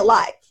this tree of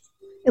life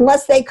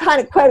unless they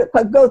kind of, quote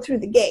unquote, go through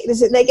the gate.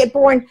 They get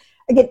born,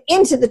 get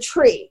into the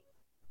tree,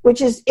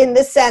 which is, in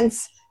this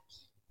sense,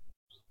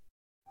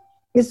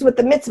 this is what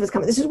the mitzvah is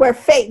coming. This is where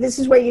faith, this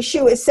is where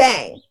Yeshua is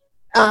saying,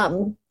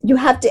 you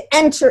have to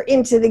enter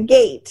into the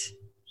gate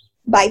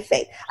by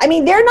faith. I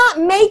mean, they're not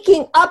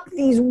making up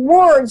these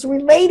words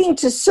relating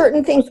to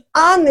certain things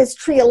on this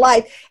tree of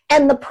life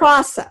and the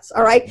process,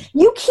 all right?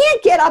 You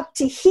can't get up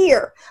to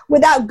here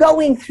without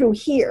going through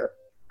here,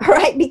 all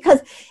right? Because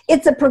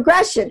it's a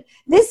progression.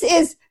 This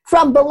is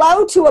from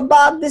below to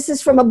above. This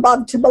is from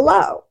above to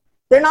below.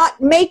 They're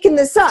not making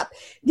this up.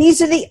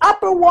 These are the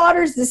upper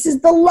waters. This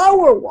is the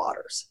lower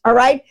waters, all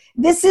right?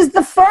 This is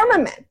the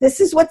firmament. This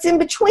is what's in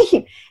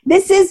between.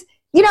 This is,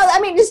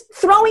 just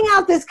throwing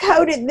out this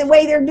code the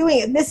way they're doing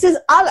it. This is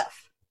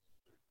Aleph.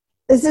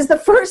 This is the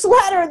first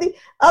letter of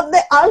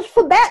the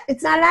alphabet.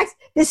 It's not an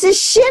accident. This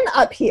is Shin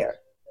up here,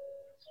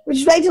 which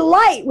is related to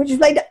light, which is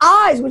related to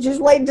eyes, which is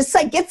related to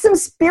sight. Get some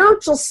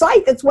spiritual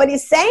sight. That's what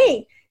he's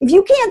saying. If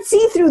you can't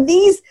see through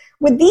these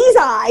with these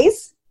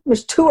eyes,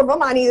 there's two of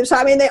them on either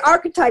side. I mean, the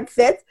archetype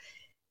fits.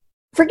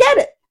 Forget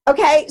it.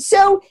 Okay,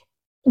 so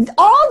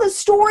all the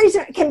stories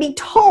can be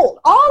told.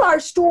 All our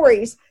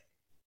stories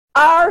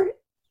are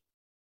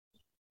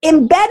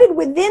embedded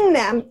within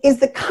them is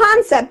the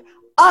concept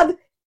of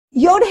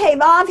Yod-He,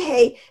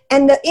 Vav-He,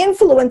 and the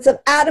influence of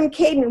Adam,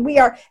 Cain.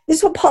 This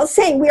is what Paul's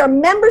saying, we are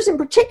members in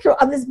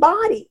particular of this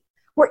body.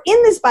 We're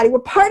in this body. We're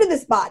part of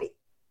this body.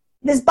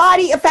 This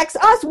body affects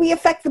us. We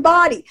affect the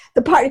body.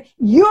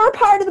 Your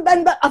part of the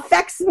body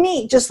affects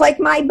me, just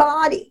like my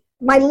body.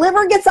 My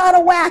liver gets out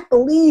of whack.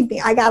 Believe me,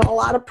 I got a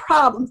lot of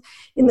problems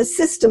in the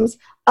systems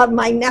of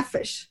my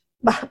nephesh,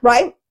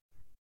 right?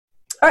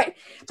 All right,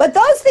 but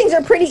those things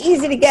are pretty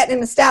easy to get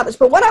and establish.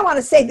 But what I want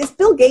to say, this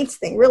Bill Gates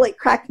thing really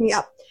cracked me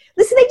up.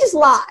 Listen, they just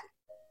lie.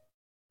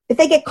 If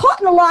they get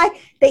caught in a lie,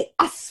 they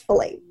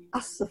oscillate.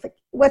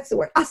 What's the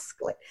word?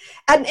 Oscillate.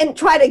 And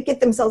try to get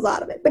themselves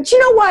out of it. But you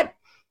know what?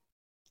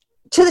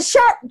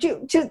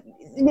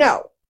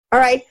 No. All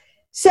right.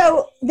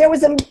 So there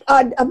was a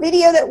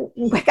video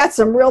that got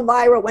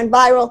went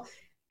viral.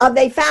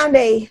 They found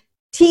a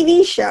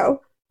TV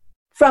show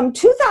from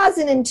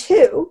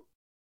 2002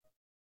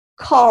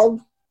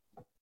 called,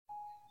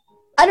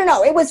 I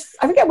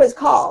forget what it's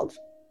called,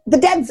 The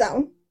Dead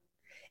Zone.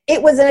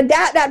 It was an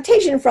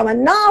adaptation from a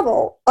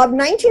novel of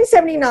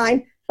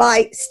 1979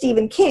 by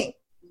Stephen King.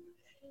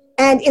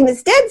 And in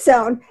this Dead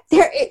Zone,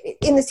 they're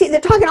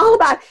talking all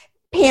about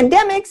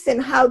pandemics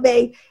and how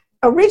they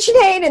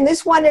originate. And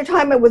this one they're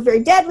talking about was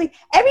very deadly.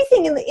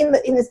 Everything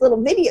in this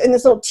little video, in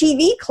this little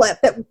TV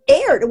clip that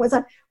aired, was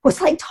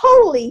like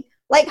totally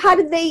like, how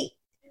did they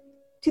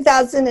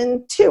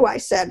 2002? I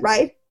said,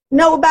 right?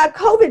 Know about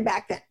COVID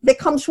back then. That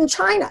comes from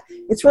China.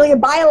 It's really a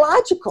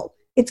biological.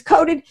 It's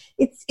coded.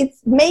 It's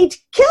made to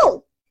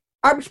kill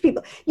average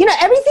people.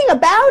 Everything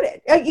about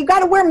it. You got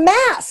to wear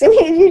masks. I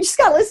mean, you just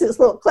got to listen to this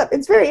little clip.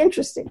 It's very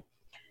interesting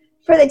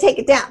before they take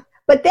it down.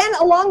 But then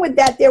along with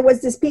that, there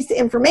was this piece of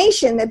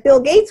information that Bill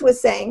Gates was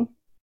saying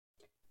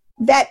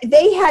that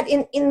they had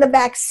in the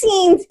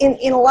vaccines,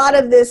 in a lot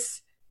of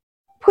this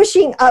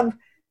pushing of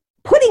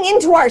putting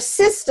into our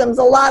systems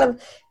a lot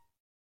of,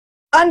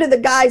 under the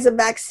guise of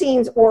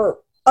vaccines or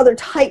other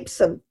types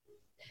of,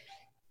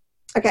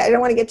 I don't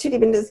want to get too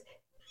deep into this.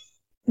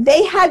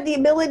 They had the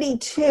ability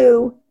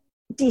to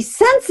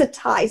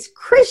desensitize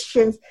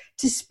Christians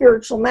to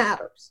spiritual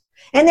matters.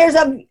 And there's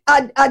a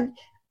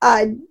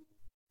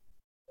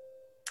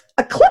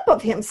clip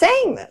of him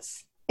saying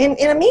this in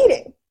a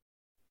meeting.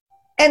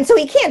 And so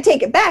he can't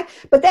take it back.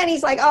 But then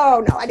he's like,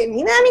 oh, no, I didn't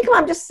mean that. I mean, come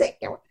on, I'm just saying,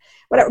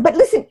 whatever. But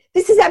listen,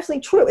 this is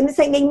absolutely true. And they're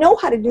saying they know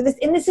how to do this.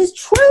 And this is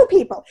true,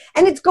 people.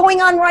 And it's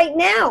going on right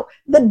now.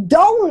 The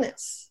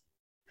dullness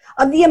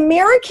of the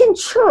American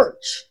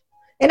church,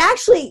 and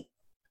actually,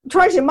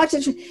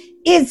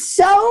 is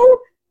so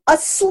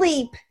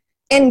asleep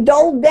and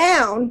dulled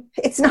down.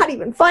 It's not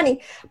even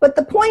funny. But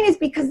the point is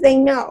because they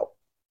know.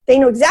 They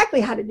know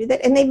exactly how to do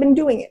that, and they've been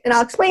doing it. And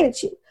I'll explain it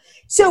to you.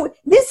 So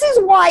this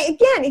is why,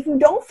 again, if you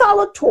don't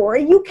follow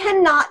Torah, you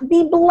cannot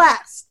be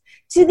blessed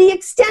to the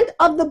extent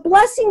of the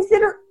blessings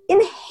that are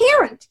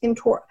inherent in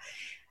Torah.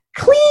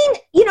 Clean,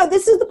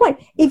 this is the point.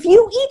 If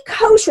you eat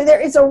kosher,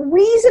 there is a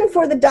reason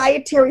for the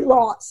dietary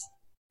laws.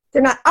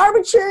 They're not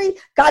arbitrary.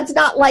 God's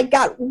not like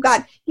God,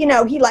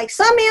 he likes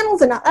some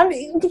animals and not.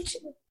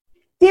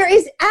 There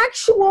is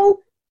actual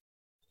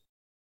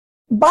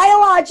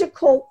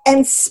biological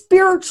and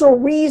spiritual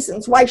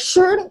reasons why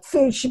certain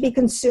food should be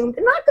consumed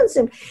and not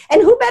consumed.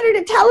 And who better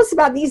to tell us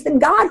about these than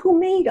God who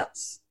made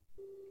us?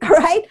 All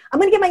right? I'm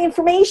going to get my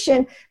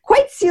information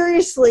quite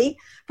seriously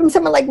from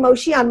someone like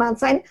Moshe on Mount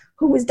Sinai,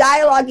 who was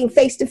dialoguing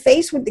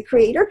face-to-face with the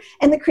Creator,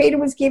 and the Creator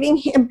was giving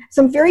him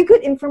some very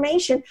good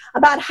information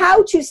about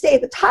how to stay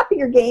at the top of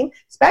your game,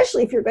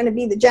 especially if you're going to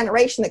be the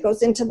generation that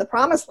goes into the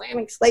Promised Land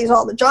and slays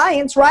all the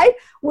giants, right?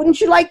 Wouldn't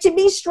you like to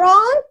be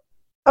strong?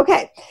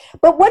 Okay,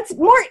 but what's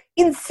more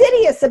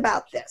insidious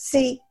about this,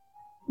 see,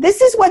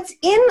 this is what's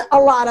in a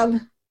lot of,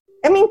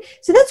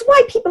 so that's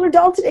why people are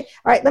dull today.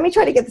 All right, let me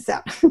try to get this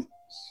out.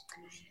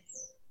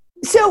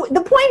 So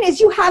the point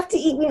is you have to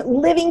eat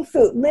living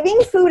food.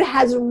 Living food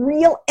has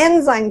real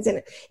enzymes in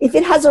it. If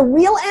it has a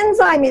real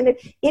enzyme in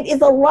it, it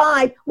is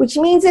alive, which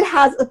means it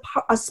has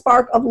a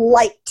spark of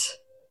light.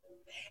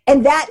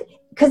 And that,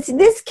 because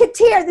this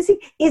keter, this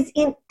is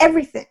in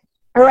everything.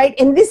 All right,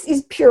 and this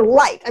is pure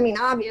light.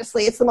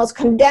 Obviously, it's the most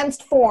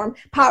condensed form,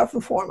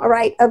 powerful form, all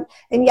right,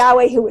 and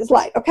Yahweh who is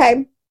light,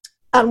 okay,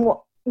 on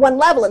one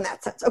level in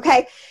that sense,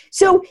 okay?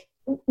 So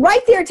right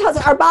there it tells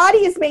us our body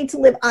is made to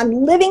live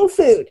on living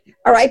food,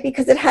 all right,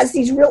 because it has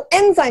these real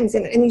enzymes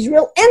in it, and these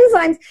real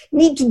enzymes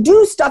need to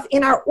do stuff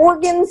in our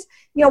organs,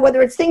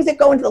 whether it's things that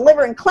go into the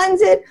liver and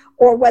cleanse it,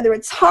 or whether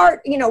it's heart,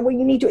 where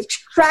you need to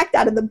extract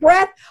out of the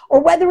breath, or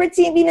whether it's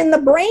even in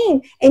the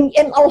brain, and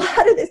a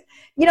lot of this,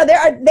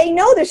 they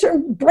know there's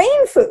certain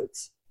brain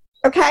foods,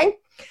 okay?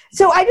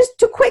 So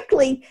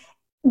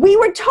we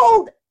were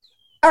told,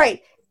 all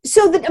right,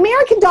 so the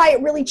American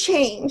diet really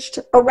changed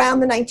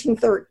around the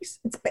 1930s.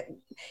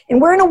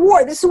 And we're in a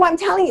war. This is why I'm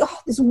telling you,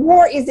 this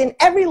war is in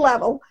every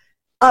level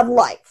of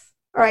life,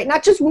 all right?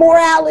 Not just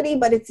morality,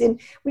 but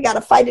we got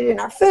to fight it in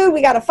our food.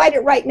 We got to fight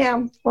it right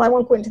now. Well, I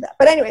won't go into that.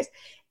 But anyways,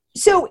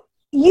 so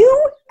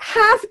you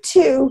have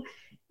to,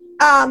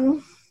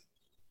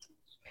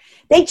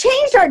 they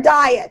changed our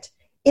diet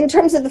in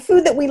terms of the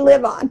food that we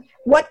live on,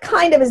 what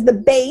kind of is the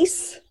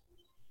base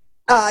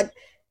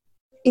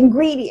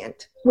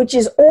ingredient, which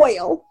is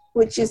oil,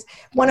 which is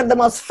one of the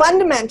most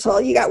fundamental.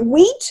 You got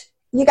wheat,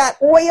 you got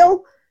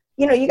oil,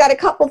 you got a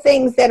couple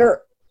things that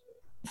are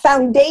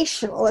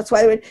foundational, that's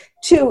why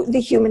to the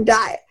human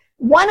diet.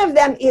 One of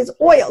them is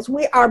oils.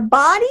 Our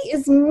body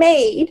is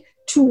made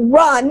to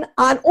run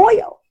on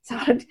oil. It's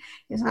not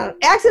an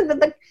accident that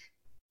the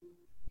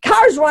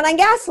cars run on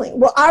gasoline.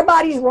 Well, our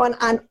bodies run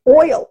on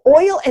oil,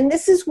 and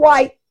this is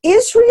why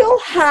Israel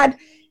had,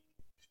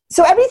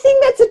 so everything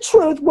that's a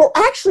truth will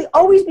actually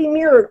always be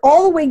mirrored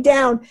all the way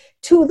down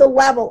to the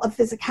level of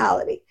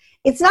physicality.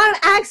 It's not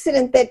an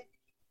accident that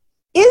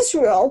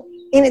Israel,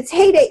 in its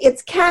heyday,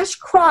 its cash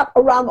crop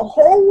around the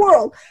whole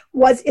world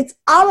was its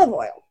olive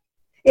oil.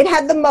 It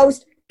had the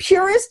most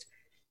purest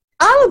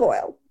olive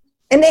oil.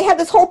 And they had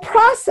this whole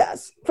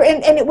process,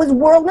 and it was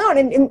world known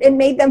and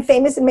made them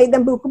famous and made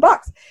them buku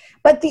bucks.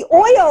 But the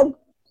oil,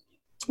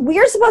 we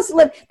are supposed to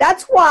live,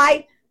 that's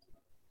why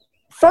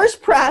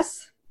first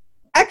press,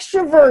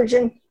 extra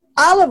virgin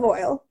olive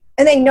oil,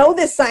 and they know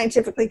this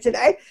scientifically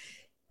today,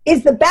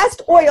 is the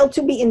best oil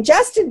to be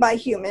ingested by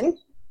human.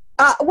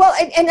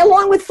 And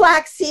along with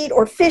flaxseed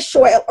or fish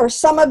oil or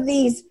some of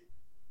these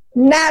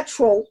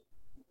natural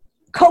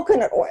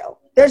coconut oil.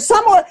 There's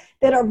some oil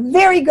that are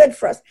very good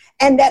for us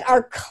and that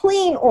are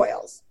clean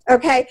oils,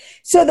 okay?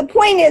 So the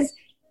point is,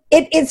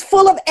 it is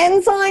full of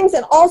enzymes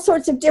and all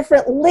sorts of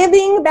different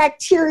living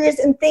bacteria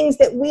and things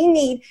that we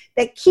need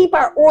that keep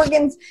our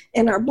organs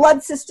and our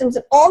blood systems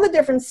and all the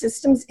different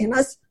systems in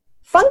us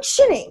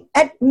functioning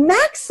at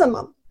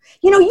maximum.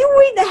 You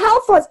read the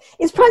health laws,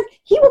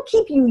 he will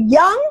keep you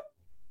young,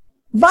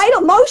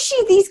 vital. Moshe,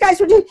 these guys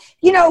were doing,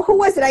 who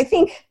was it? I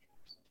think,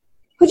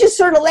 who just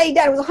sort of laid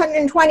down. It was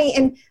 120,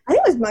 and I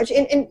think it was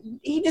Moshe, and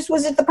he just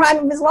was at the prime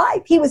of his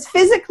life. He was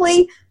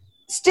physically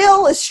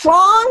still as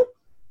strong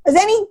as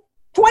any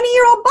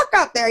 20-year-old buck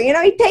out there.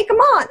 He'd take him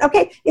on.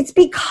 Okay, it's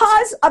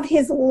because of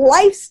his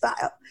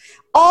lifestyle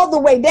all the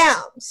way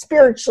down,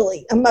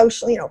 spiritually,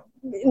 emotionally,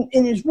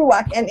 in his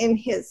ruach and in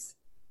his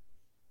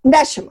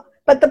neshama.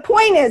 But the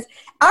point is,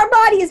 our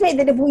body is made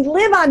that if we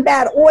live on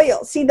bad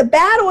oils, see, the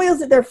bad oils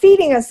that they're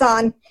feeding us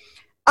on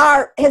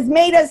has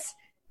made us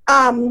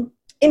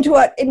into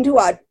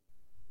a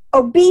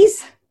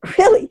obese,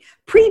 really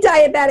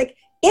pre-diabetic,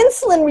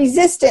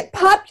 insulin-resistant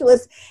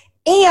populace.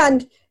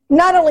 And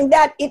not only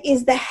that, it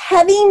is the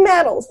heavy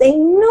metals. They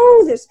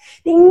know this.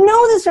 They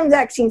know this from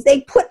vaccines.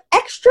 They put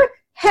extra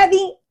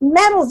heavy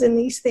metals in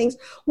these things,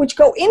 which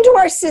go into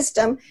our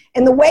system.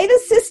 And the way the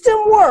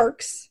system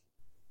works,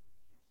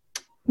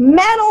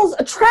 metals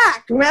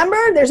attract.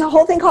 Remember, there's a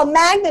whole thing called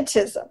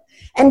magnetism.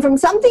 And from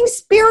something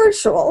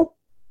spiritual,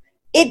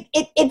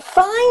 it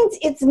finds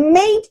its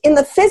mate in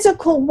the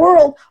physical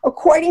world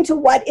according to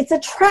what its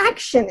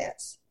attraction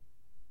is.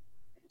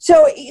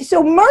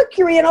 So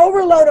mercury, an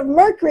overload of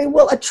mercury,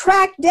 will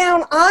attract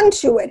down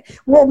onto it,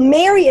 will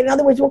marry it. In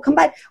other words, will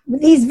combine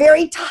with these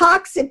very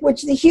toxic,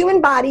 which the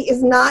human body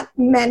is not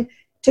meant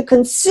to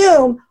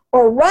consume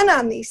or run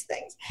on these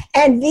things.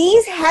 And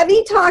these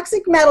heavy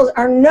toxic metals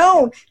are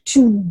known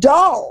to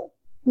dull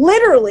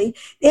literally,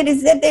 it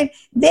is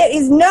that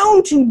is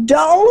known to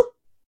dull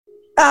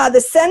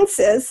the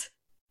senses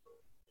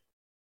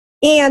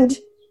and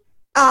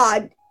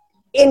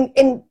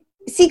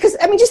see, because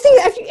I mean, just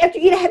think after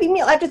you eat a heavy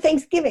meal after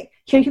Thanksgiving,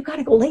 you got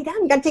to go lay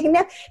down. You got to take a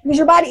nap because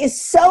your body is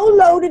so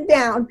loaded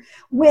down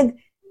with.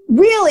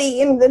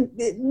 Really, in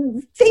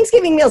the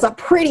Thanksgiving meal is a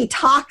pretty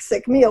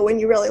toxic meal when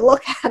you really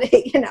look at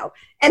it,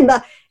 and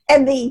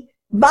the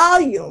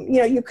volume,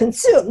 you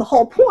consume. The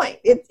whole point.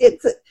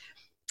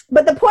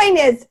 But the point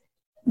is,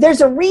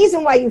 there's a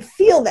reason why you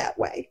feel that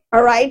way.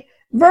 All right.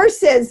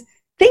 Versus,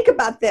 think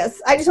about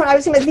this. I was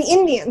thinking about the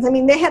Indians. I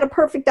mean, they had a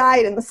perfect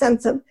diet in the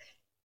sense of,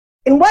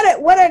 and what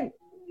a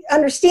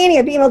understanding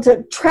of being able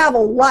to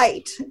travel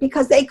light,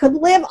 because they could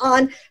live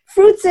on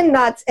fruits and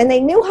nuts, and they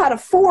knew how to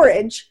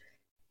forage.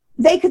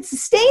 They could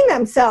sustain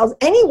themselves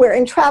anywhere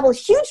and travel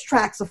huge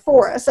tracts of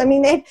forest. I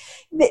mean, in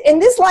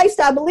this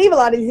lifestyle, I believe a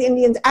lot of these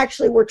Indians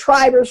actually were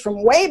tribers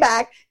from way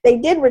back. They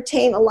did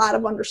retain a lot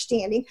of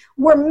understanding.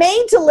 We're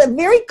made to live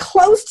very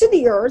close to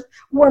the earth.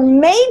 We're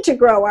made to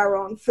grow our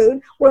own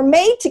food. We're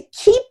made to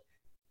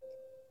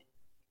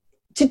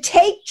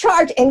take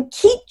charge and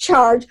keep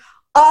charge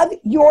of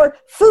your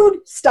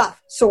food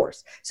stuff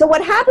source. So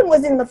what happened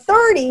was in the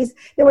 30s,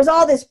 there was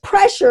all this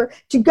pressure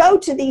to go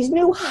to these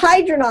new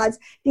hydronauts,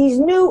 these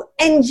new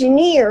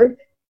engineered,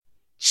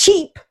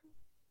 cheap,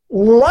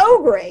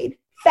 low-grade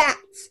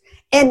fats.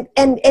 And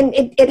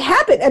it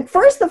happened. At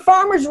first, the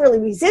farmers really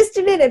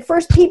resisted it. At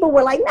first, people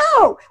were like,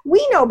 no,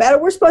 we know better.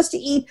 We're supposed to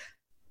eat,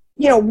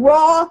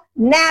 raw,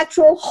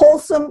 natural,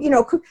 wholesome,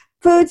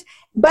 foods.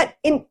 But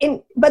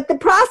but the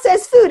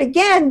processed food,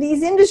 again,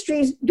 these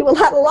industries do a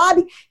lot of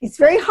lobbying. It's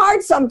very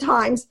hard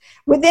sometimes.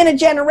 Within a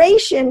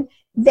generation,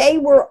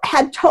 they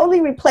had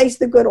totally replaced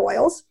the good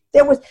oils.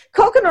 There was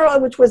coconut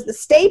oil, which was the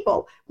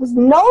staple, was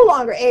no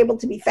longer able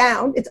to be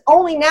found. It's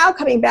only now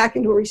coming back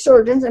into a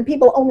resurgence, and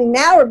people only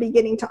now are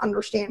beginning to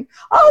understand,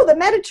 the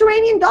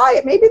Mediterranean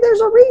diet, maybe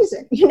there's a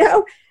reason,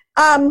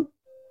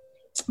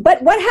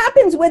 But what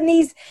happens when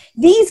these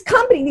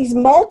companies, these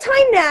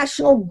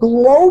multinational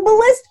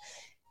globalist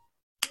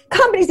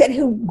companies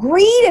who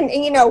greed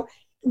and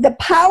the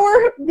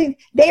power,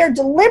 they are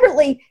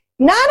deliberately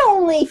not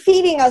only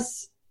feeding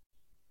us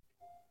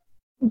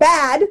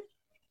bad,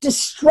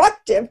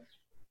 destructive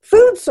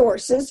food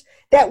sources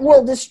that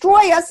will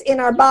destroy us in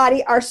our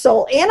body, our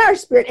soul, and our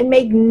spirit, and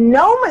make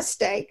no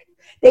mistake,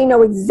 they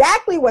know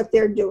exactly what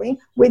they're doing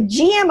with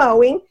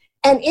GMOing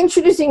and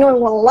introducing a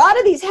lot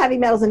of these heavy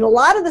metals, and a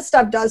lot of the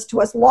stuff does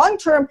to us long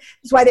term.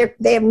 That's why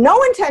they have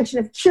no intention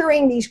of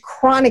curing these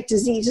chronic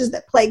diseases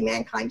that plague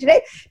mankind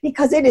today,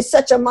 because it is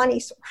such a money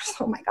source.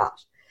 Oh my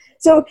gosh!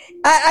 So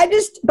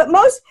but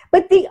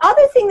the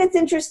other thing that's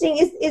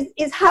interesting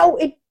is how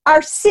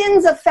our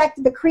sins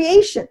affect the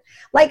creation.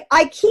 Like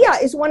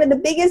IKEA is one of the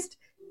biggest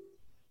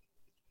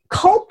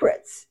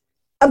culprits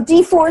of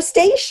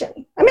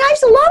deforestation. I mean, I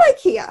used to love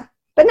IKEA,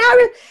 but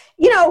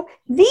now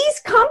these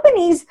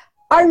companies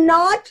are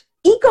not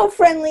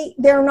eco-friendly,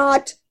 they're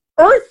not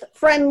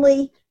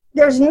earth-friendly,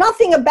 there's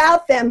nothing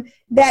about them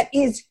that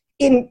is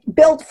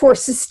built for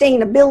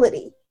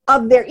sustainability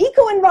of their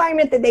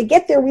eco-environment that they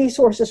get their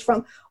resources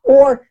from,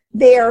 or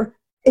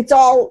it's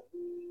all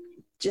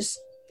just,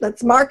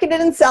 let's market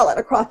it and sell it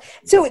across.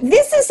 So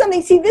this is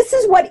something, this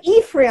is what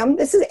Ephraim,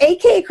 this is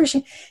AKA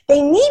Christian,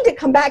 they need to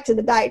come back to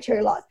the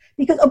dietary laws,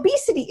 because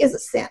obesity is a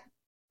sin.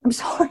 I'm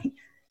sorry.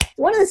 It's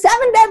one of the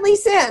 7 deadly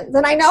sins,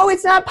 and I know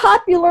it's not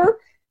popular.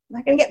 I'm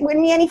not going to get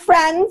me any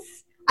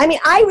friends. I mean,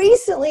 I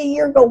recently, a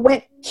year ago,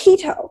 went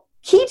keto.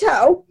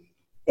 Keto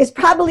is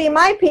probably, in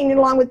my opinion,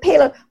 along with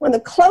paleo, one of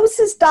the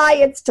closest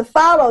diets to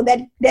follow that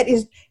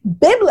is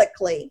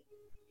biblically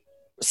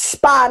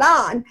spot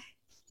on.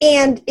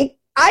 And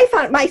I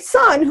found my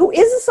son, who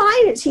is a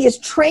scientist, he is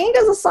trained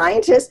as a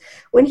scientist,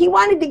 when he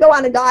wanted to go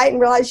on a diet and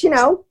realized,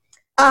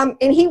 and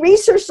he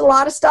researched a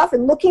lot of stuff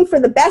and looking for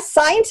the best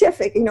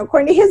scientific,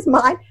 according to his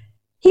mind,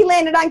 he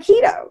landed on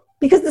keto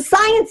because the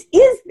science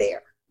is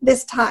there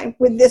this time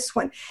with this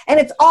one. And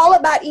it's all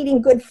about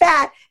eating good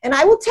fat. And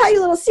I will tell you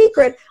a little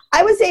secret.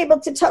 I was able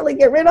to totally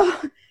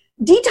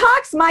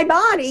detox my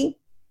body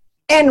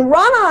and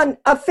run on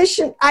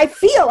efficient. I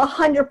feel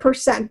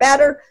 100%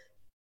 better.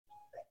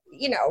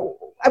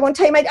 I won't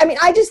tell you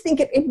I just think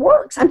it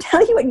works. I'm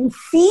telling you, when you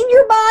feed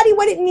your body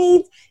what it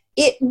needs,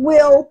 it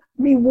will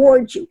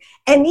reward you.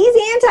 And these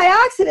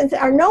antioxidants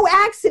are no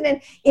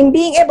accident in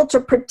being able to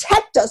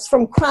protect us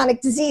from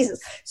chronic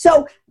diseases.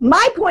 So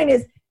my point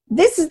is,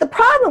 this is the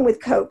problem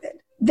with COVID,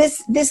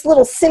 this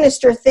little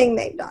sinister thing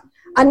they've done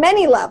on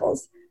many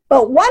levels.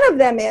 But one of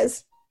them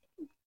is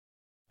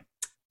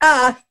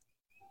the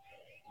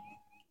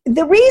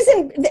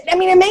reason,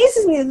 it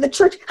amazes me that the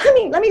church,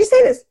 let me just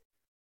say this.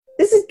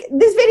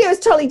 This video is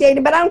totally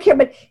dated, but I don't care.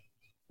 But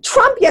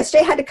Trump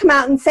yesterday had to come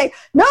out and say,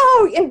 no,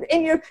 we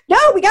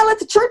got to let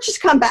the churches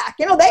come back.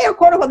 They are,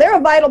 quote unquote, they're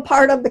a vital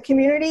part of the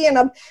community,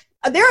 and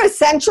they're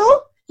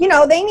essential.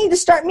 They need to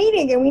start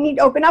meeting, and we need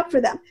to open up for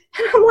them.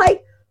 And I'm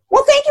like,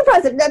 well, thank you,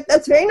 President.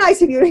 That's very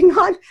nice of you to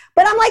acknowledge.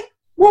 But I'm like,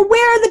 Well,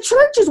 where are the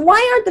churches? Why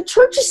aren't the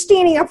churches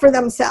standing up for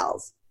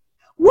themselves?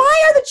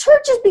 Why are the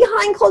churches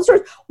behind closed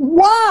doors?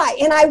 Why?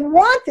 And I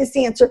want this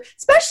answer,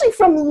 especially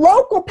from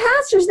local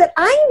pastors that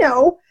I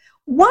know.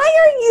 Why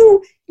are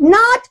you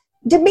not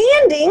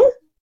demanding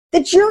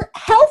that you're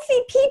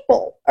healthy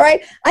people, all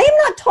right? I am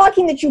not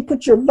talking that you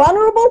put your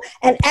vulnerable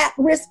and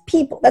at-risk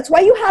people. That's why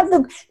you have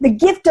the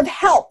gift of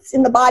helps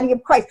in the body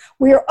of Christ.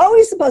 We are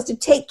always supposed to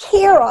take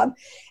care of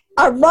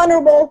our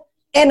vulnerable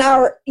and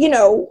our,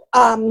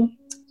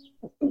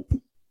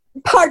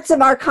 parts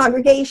of our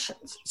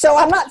congregations. So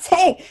I'm not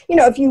saying,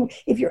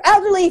 if you're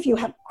elderly, if you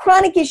have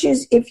chronic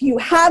issues, if you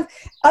have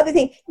other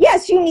things,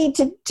 yes, you need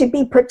to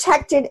be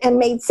protected and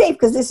made safe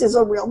because this is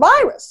a real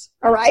virus,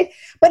 all right?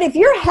 But if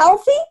you're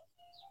healthy,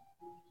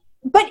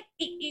 but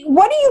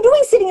what are you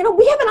doing sitting at home?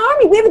 We have an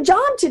army. We have a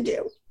job to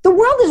do. The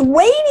world is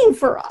waiting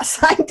for us.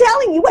 I'm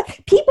telling you what,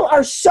 people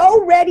are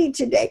so ready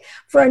today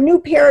for a new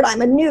paradigm,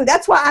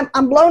 that's why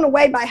I'm blown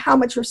away by how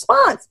much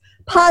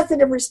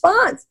positive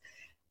response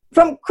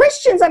from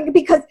Christians,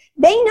 because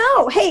they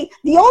know, hey,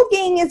 the old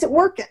gang isn't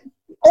working.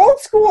 Old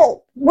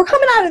school, we're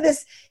coming out of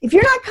this. If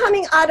you're not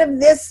coming out of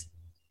this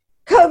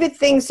COVID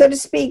thing, so to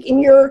speak, in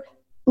your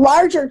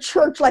larger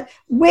church life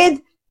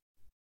with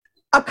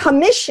a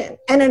commission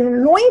and an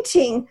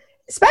anointing,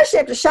 especially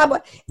after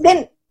Shavuot,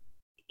 then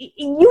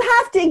you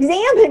have to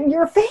examine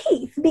your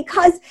faith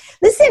because,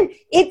 listen,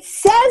 it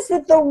says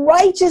that the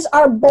righteous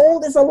are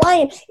bold as a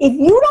lion. If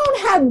you don't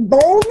have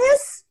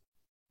boldness,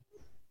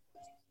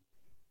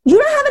 you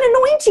don't have an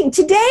anointing.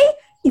 Today,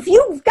 if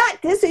you've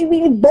got this, you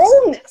need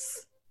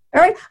boldness.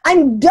 All right?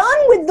 I'm done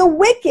with the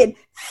wicked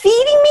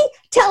feeding me,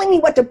 telling me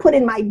what to put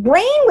in my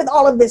brain with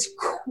all of this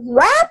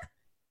crap.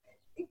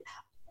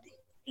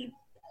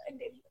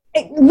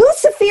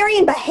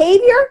 Luciferian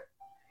behavior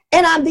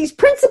and these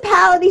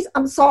principalities,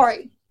 I'm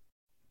sorry.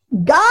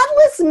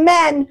 Godless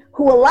men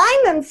who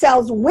align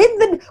themselves with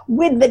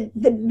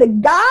the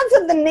gods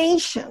of the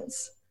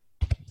nations.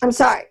 I'm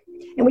sorry.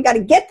 And we got to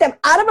get them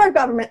out of our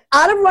government,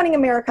 out of running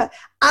America,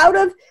 out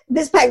of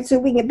this package so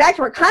we can get back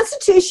to our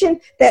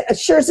Constitution that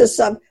assures us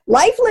of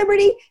life,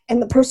 liberty,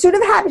 and the pursuit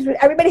of happiness.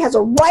 But everybody has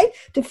a right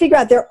to figure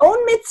out their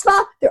own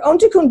mitzvah, their own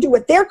tikkun, do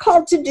what they're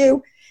called to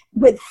do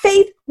with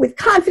faith, with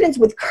confidence,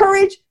 with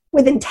courage,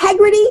 with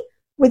integrity,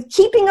 with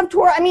keeping of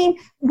Torah. I mean,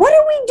 what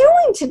are we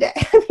doing today?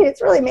 I mean,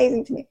 it's really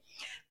amazing to me.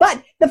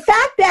 But the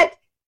fact that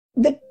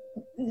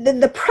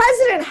the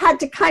president had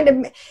to kind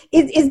of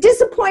is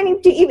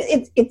disappointing to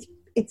even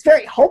it's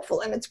very hopeful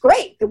and it's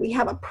great that we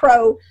have a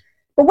pro.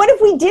 But what if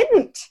we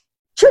didn't?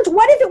 Church,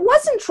 what if it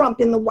wasn't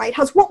Trump in the White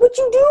House? What would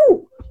you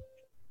do?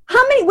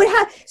 How many would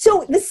have?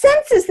 So the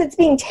census that's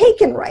being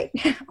taken right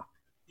now,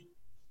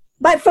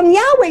 but from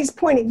Yahweh's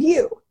point of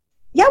view,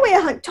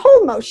 Yahweh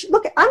told Moshe,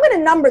 look, I'm going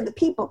to number the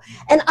people,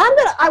 and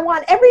I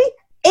want every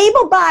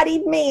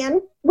able-bodied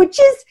man, which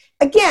is,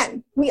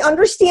 again, we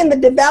understand the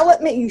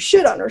development. You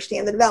should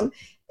understand the development.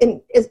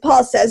 And as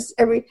Paul says,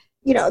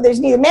 there's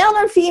neither male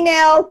nor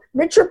female,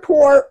 rich or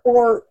poor,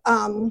 or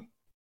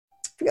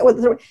forget what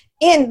the word,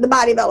 in the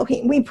body of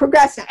Elohim. We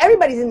progress now.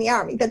 Everybody's in the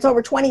army that's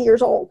over 20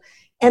 years old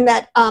and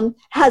that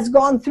has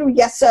gone through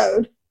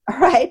Yesod, all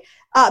right,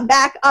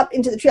 back up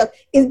into the trail,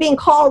 is being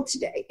called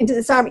today into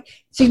this army.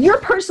 So your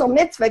personal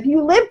mitzvah, if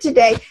you live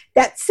today,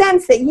 that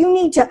sense that you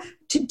need to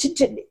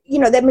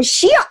that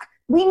Mashiach,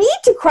 we need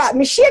to cry.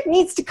 Mashiach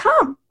needs to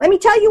come. Let me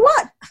tell you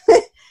what.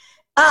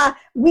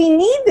 We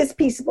need this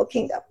peaceable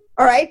kingdom,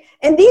 all right?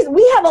 And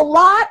we have a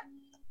lot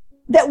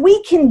that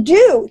we can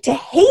do to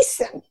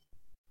hasten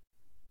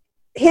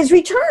his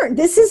return.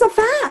 This is a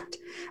fact,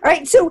 all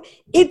right? So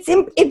it's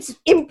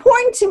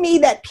important to me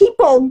that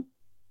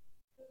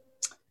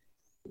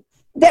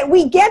that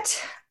we get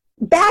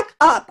back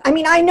up. I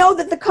mean, I know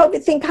that the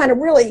COVID thing kind of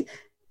really,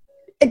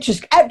 it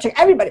took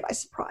everybody by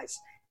surprise.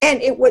 And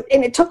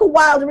it took a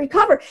while to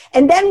recover.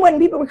 And then when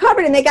people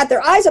recovered and they got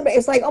their eyes open,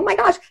 it's like, oh my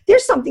gosh,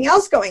 there's something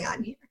else going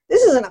on here.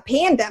 This isn't a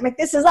pandemic.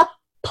 This is a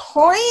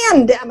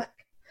plandemic.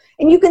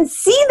 And you can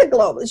see the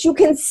globalists. You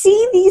can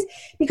see these,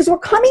 because we're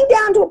coming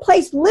down to a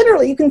place,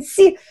 literally, you can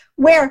see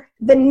where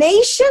the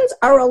nations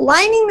are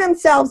aligning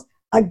themselves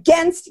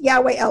against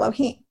Yahweh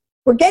Elohim.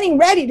 We're getting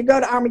ready to go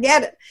to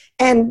Armageddon.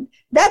 And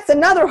that's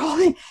another whole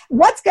thing.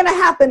 What's going to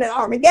happen at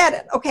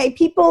Armageddon? Okay,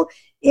 people,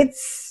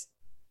 it's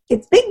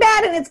big,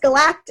 bad, and it's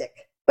galactic.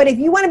 But if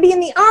you want to be in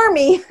the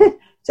army,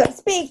 so to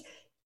speak,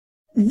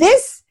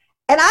 this,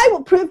 and I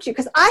will prove to you,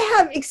 because I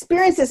have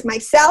experienced this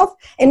myself,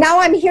 and now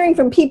I'm hearing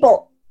from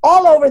people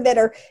all over that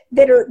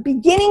are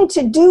beginning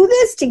to do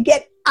this, to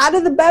get out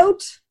of the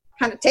boat,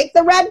 kind of take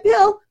the red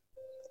pill,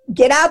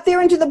 get out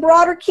there into the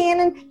broader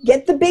canon,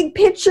 get the big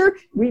picture,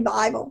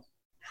 revival.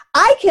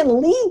 I can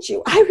lead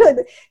you,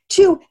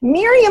 to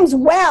Miriam's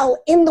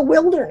well in the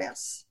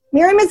wilderness.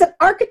 Miriam is an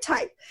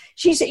archetype.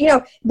 She said,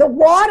 the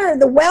water,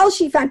 the well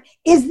she found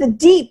is the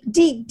deep,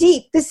 deep,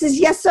 deep. This is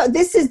Yesod.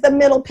 This is the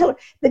middle pillar.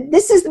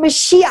 This is the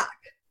Mashiach.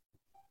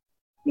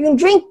 You can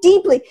drink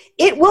deeply.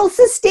 It will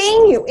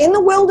sustain you in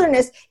the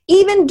wilderness,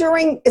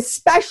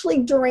 especially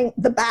during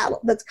the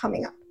battle that's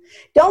coming up.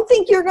 Don't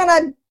think you're going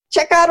to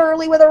check out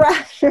early with a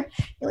rapture,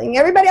 healing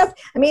everybody else.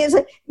 I mean, it's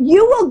like,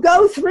 you will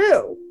go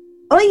through.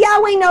 Only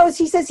Yahweh knows.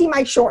 He says he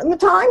might shorten the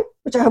time,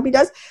 which I hope he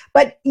does.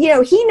 But, he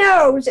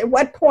knows at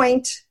what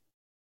point,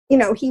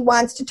 he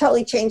wants to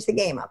totally change the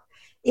game up.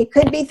 It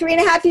could be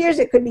 3.5 years.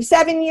 It could be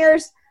 7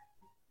 years.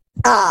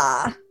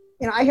 I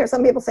hear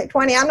some people say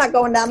 20. I'm not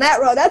going down that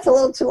road. That's a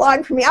little too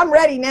long for me. I'm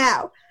ready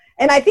now.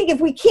 And I think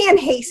if we can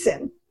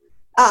hasten,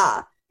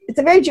 it's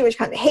a very Jewish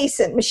kind of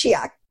hasten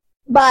Mashiach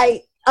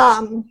by,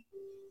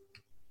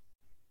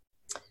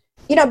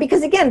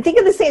 because again, think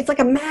of the saints like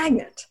a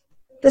magnet.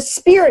 The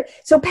Spirit.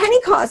 So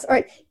Pentecost, all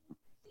right,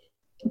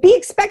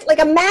 like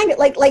a magnet,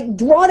 like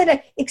draw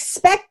that,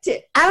 expect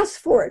it, ask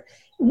for it.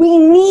 We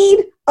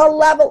need a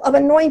level of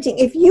anointing.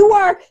 If you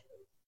are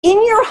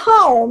in your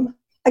home,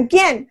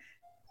 again,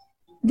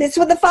 this is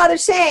what the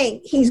Father's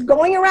saying. He's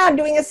going around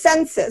doing a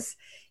census.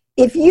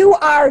 If you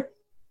are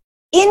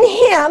in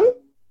Him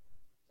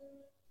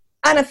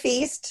on a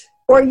feast,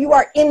 or you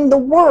are in the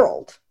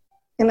world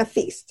in a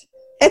feast,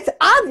 it's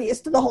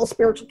obvious to the whole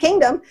spiritual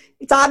kingdom.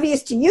 It's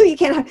obvious to you. You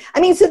can't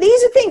so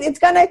these are things.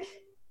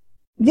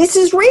 This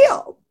is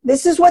real.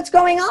 This is what's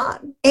going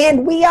on.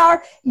 And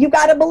you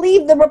got to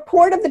believe the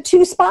report of the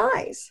 2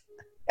 spies.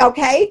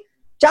 Okay?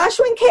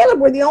 Joshua and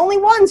Caleb were the only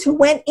ones who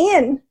went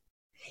in.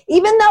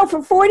 Even though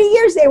for 40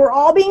 years they were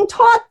all being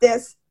taught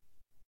this.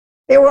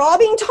 They were all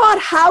being taught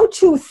how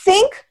to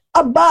think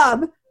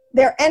above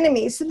their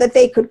enemies so that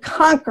they could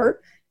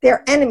conquer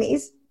their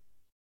enemies.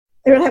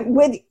 It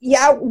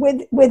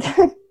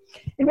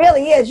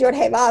really is Yod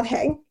He Vav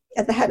He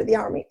at the head of the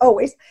army,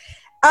 always.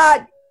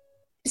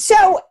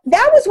 So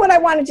that was what I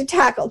wanted to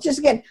tackle. Just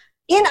again,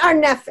 in our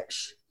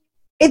nefesh,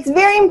 it's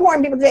very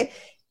important. People say,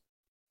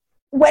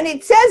 when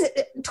it says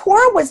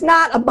Torah was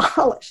not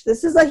abolished,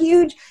 this is a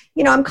huge,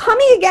 I'm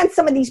coming against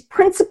some of these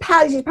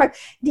principalities,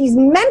 these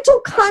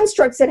mental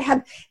constructs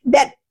that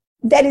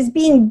is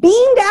being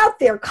beamed out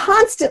there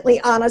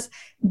constantly on us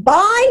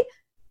by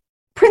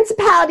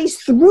principalities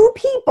through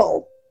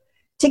people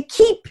to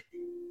keep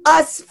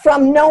us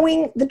from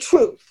knowing the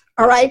truth,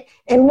 all right?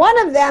 And one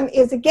of them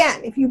is,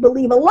 again, if you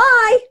believe a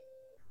lie,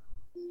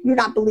 you're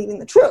not believing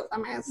the truth.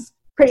 It's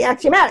pretty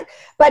axiomatic.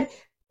 But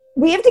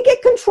we have to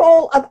get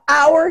control of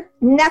our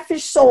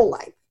nefesh soul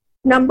life,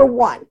 number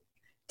one,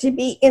 to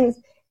be in.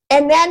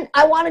 And then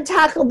I want to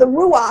tackle the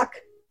ruach,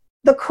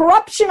 the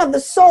corruption of the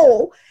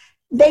soul.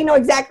 They know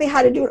exactly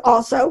how to do it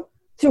also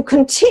through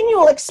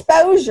continual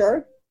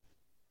exposure.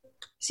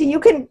 So you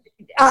can,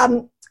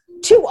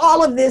 to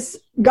all of this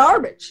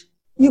garbage.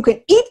 You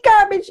can eat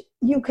garbage,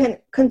 you can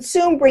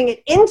consume, bring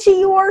it into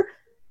your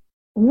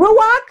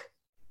ruach,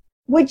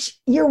 which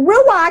your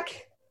ruach,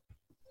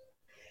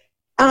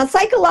 on a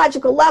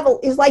psychological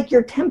level, is like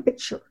your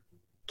temperature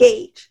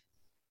gauge.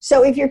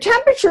 So if your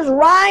temperature is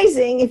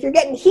rising, if you're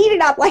getting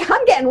heated up, like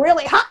I'm getting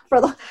really hot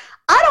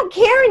I don't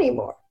care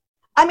anymore.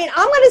 I'm going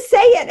to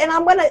say it, and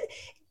I'm going to,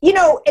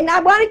 and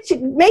I wanted to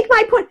make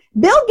my point.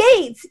 Bill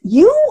Gates,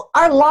 you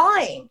are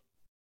lying.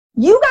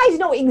 You guys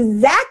know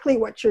exactly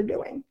what you're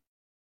doing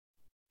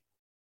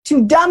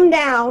to dumb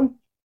down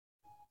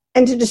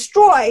and to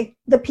destroy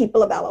the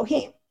people of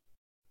Elohim.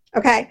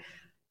 Okay?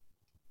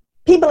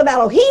 People of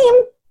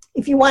Elohim,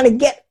 if you want to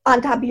get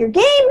on top of your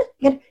game,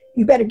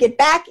 you better get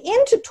back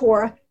into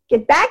Torah,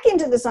 get back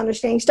into this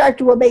understanding, start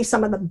to obey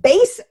some of the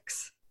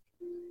basics.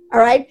 All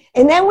right?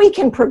 And then we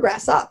can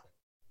progress up.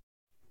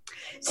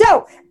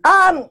 So,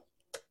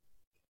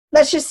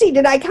 let's just see,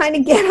 did I kind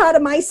of get out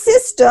of my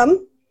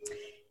system?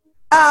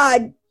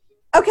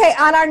 Okay,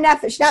 on our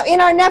nefesh. Now, in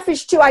our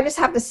nefesh, too, I just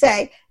have to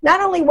say, not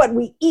only what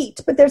we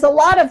eat, but there's a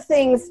lot of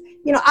things,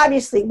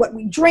 obviously what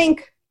we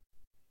drink,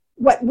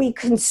 what we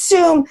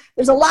consume.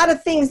 There's a lot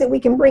of things that we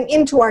can bring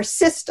into our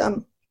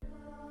system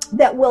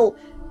that will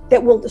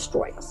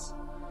destroy us.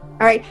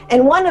 All right?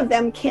 And one of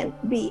them can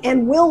be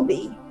and will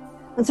be,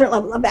 on a certain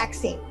level, a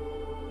vaccine.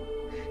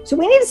 So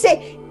we need to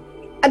stay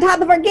on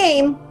top of our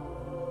game,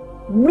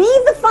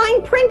 read the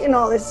fine print in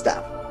all this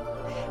stuff.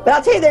 But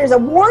I'll tell you, there's a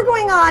war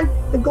going on.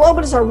 The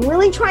globalists are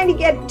really trying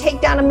to take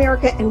down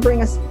America and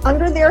bring us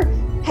under their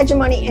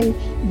hegemony. And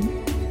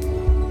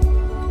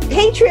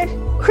patriot,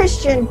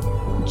 Christian,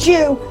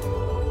 Jew,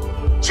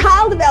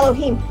 child of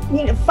Elohim, you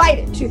need to fight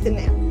it tooth and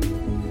nail.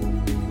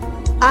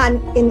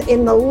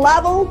 In the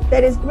level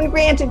that has been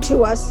granted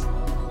to us,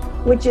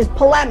 which is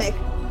polemic,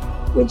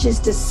 which is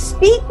to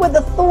speak with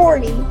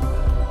authority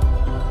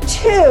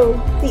to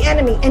the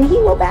enemy, and he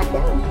will back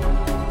down.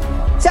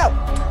 So,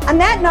 on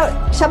that note,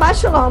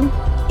 Shabbat Shalom,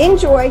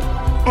 enjoy,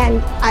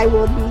 and I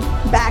will be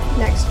back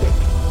next week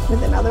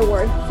with another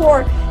word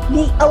for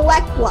the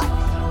elect life.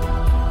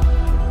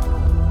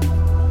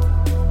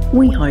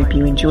 We hope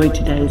you enjoyed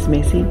today's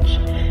message.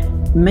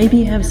 Maybe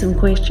you have some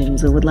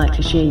questions or would like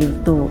to share your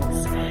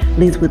thoughts.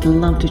 Liz would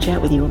love to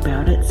chat with you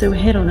about it, so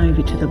head on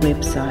over to the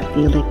website,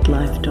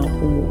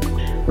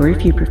 theelectlife.org, or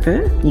if you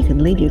prefer, you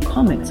can leave your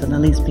comments on the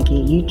Liz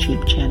McGee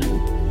YouTube channel.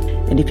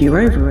 And if you're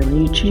over on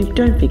YouTube,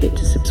 don't forget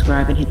to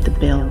subscribe and hit the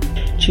bell.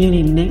 Tune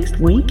in next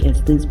week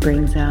as Liz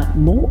brings out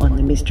more on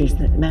the mysteries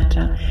that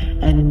matter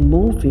and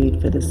more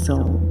food for the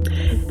soul.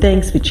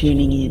 Thanks for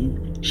tuning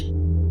in.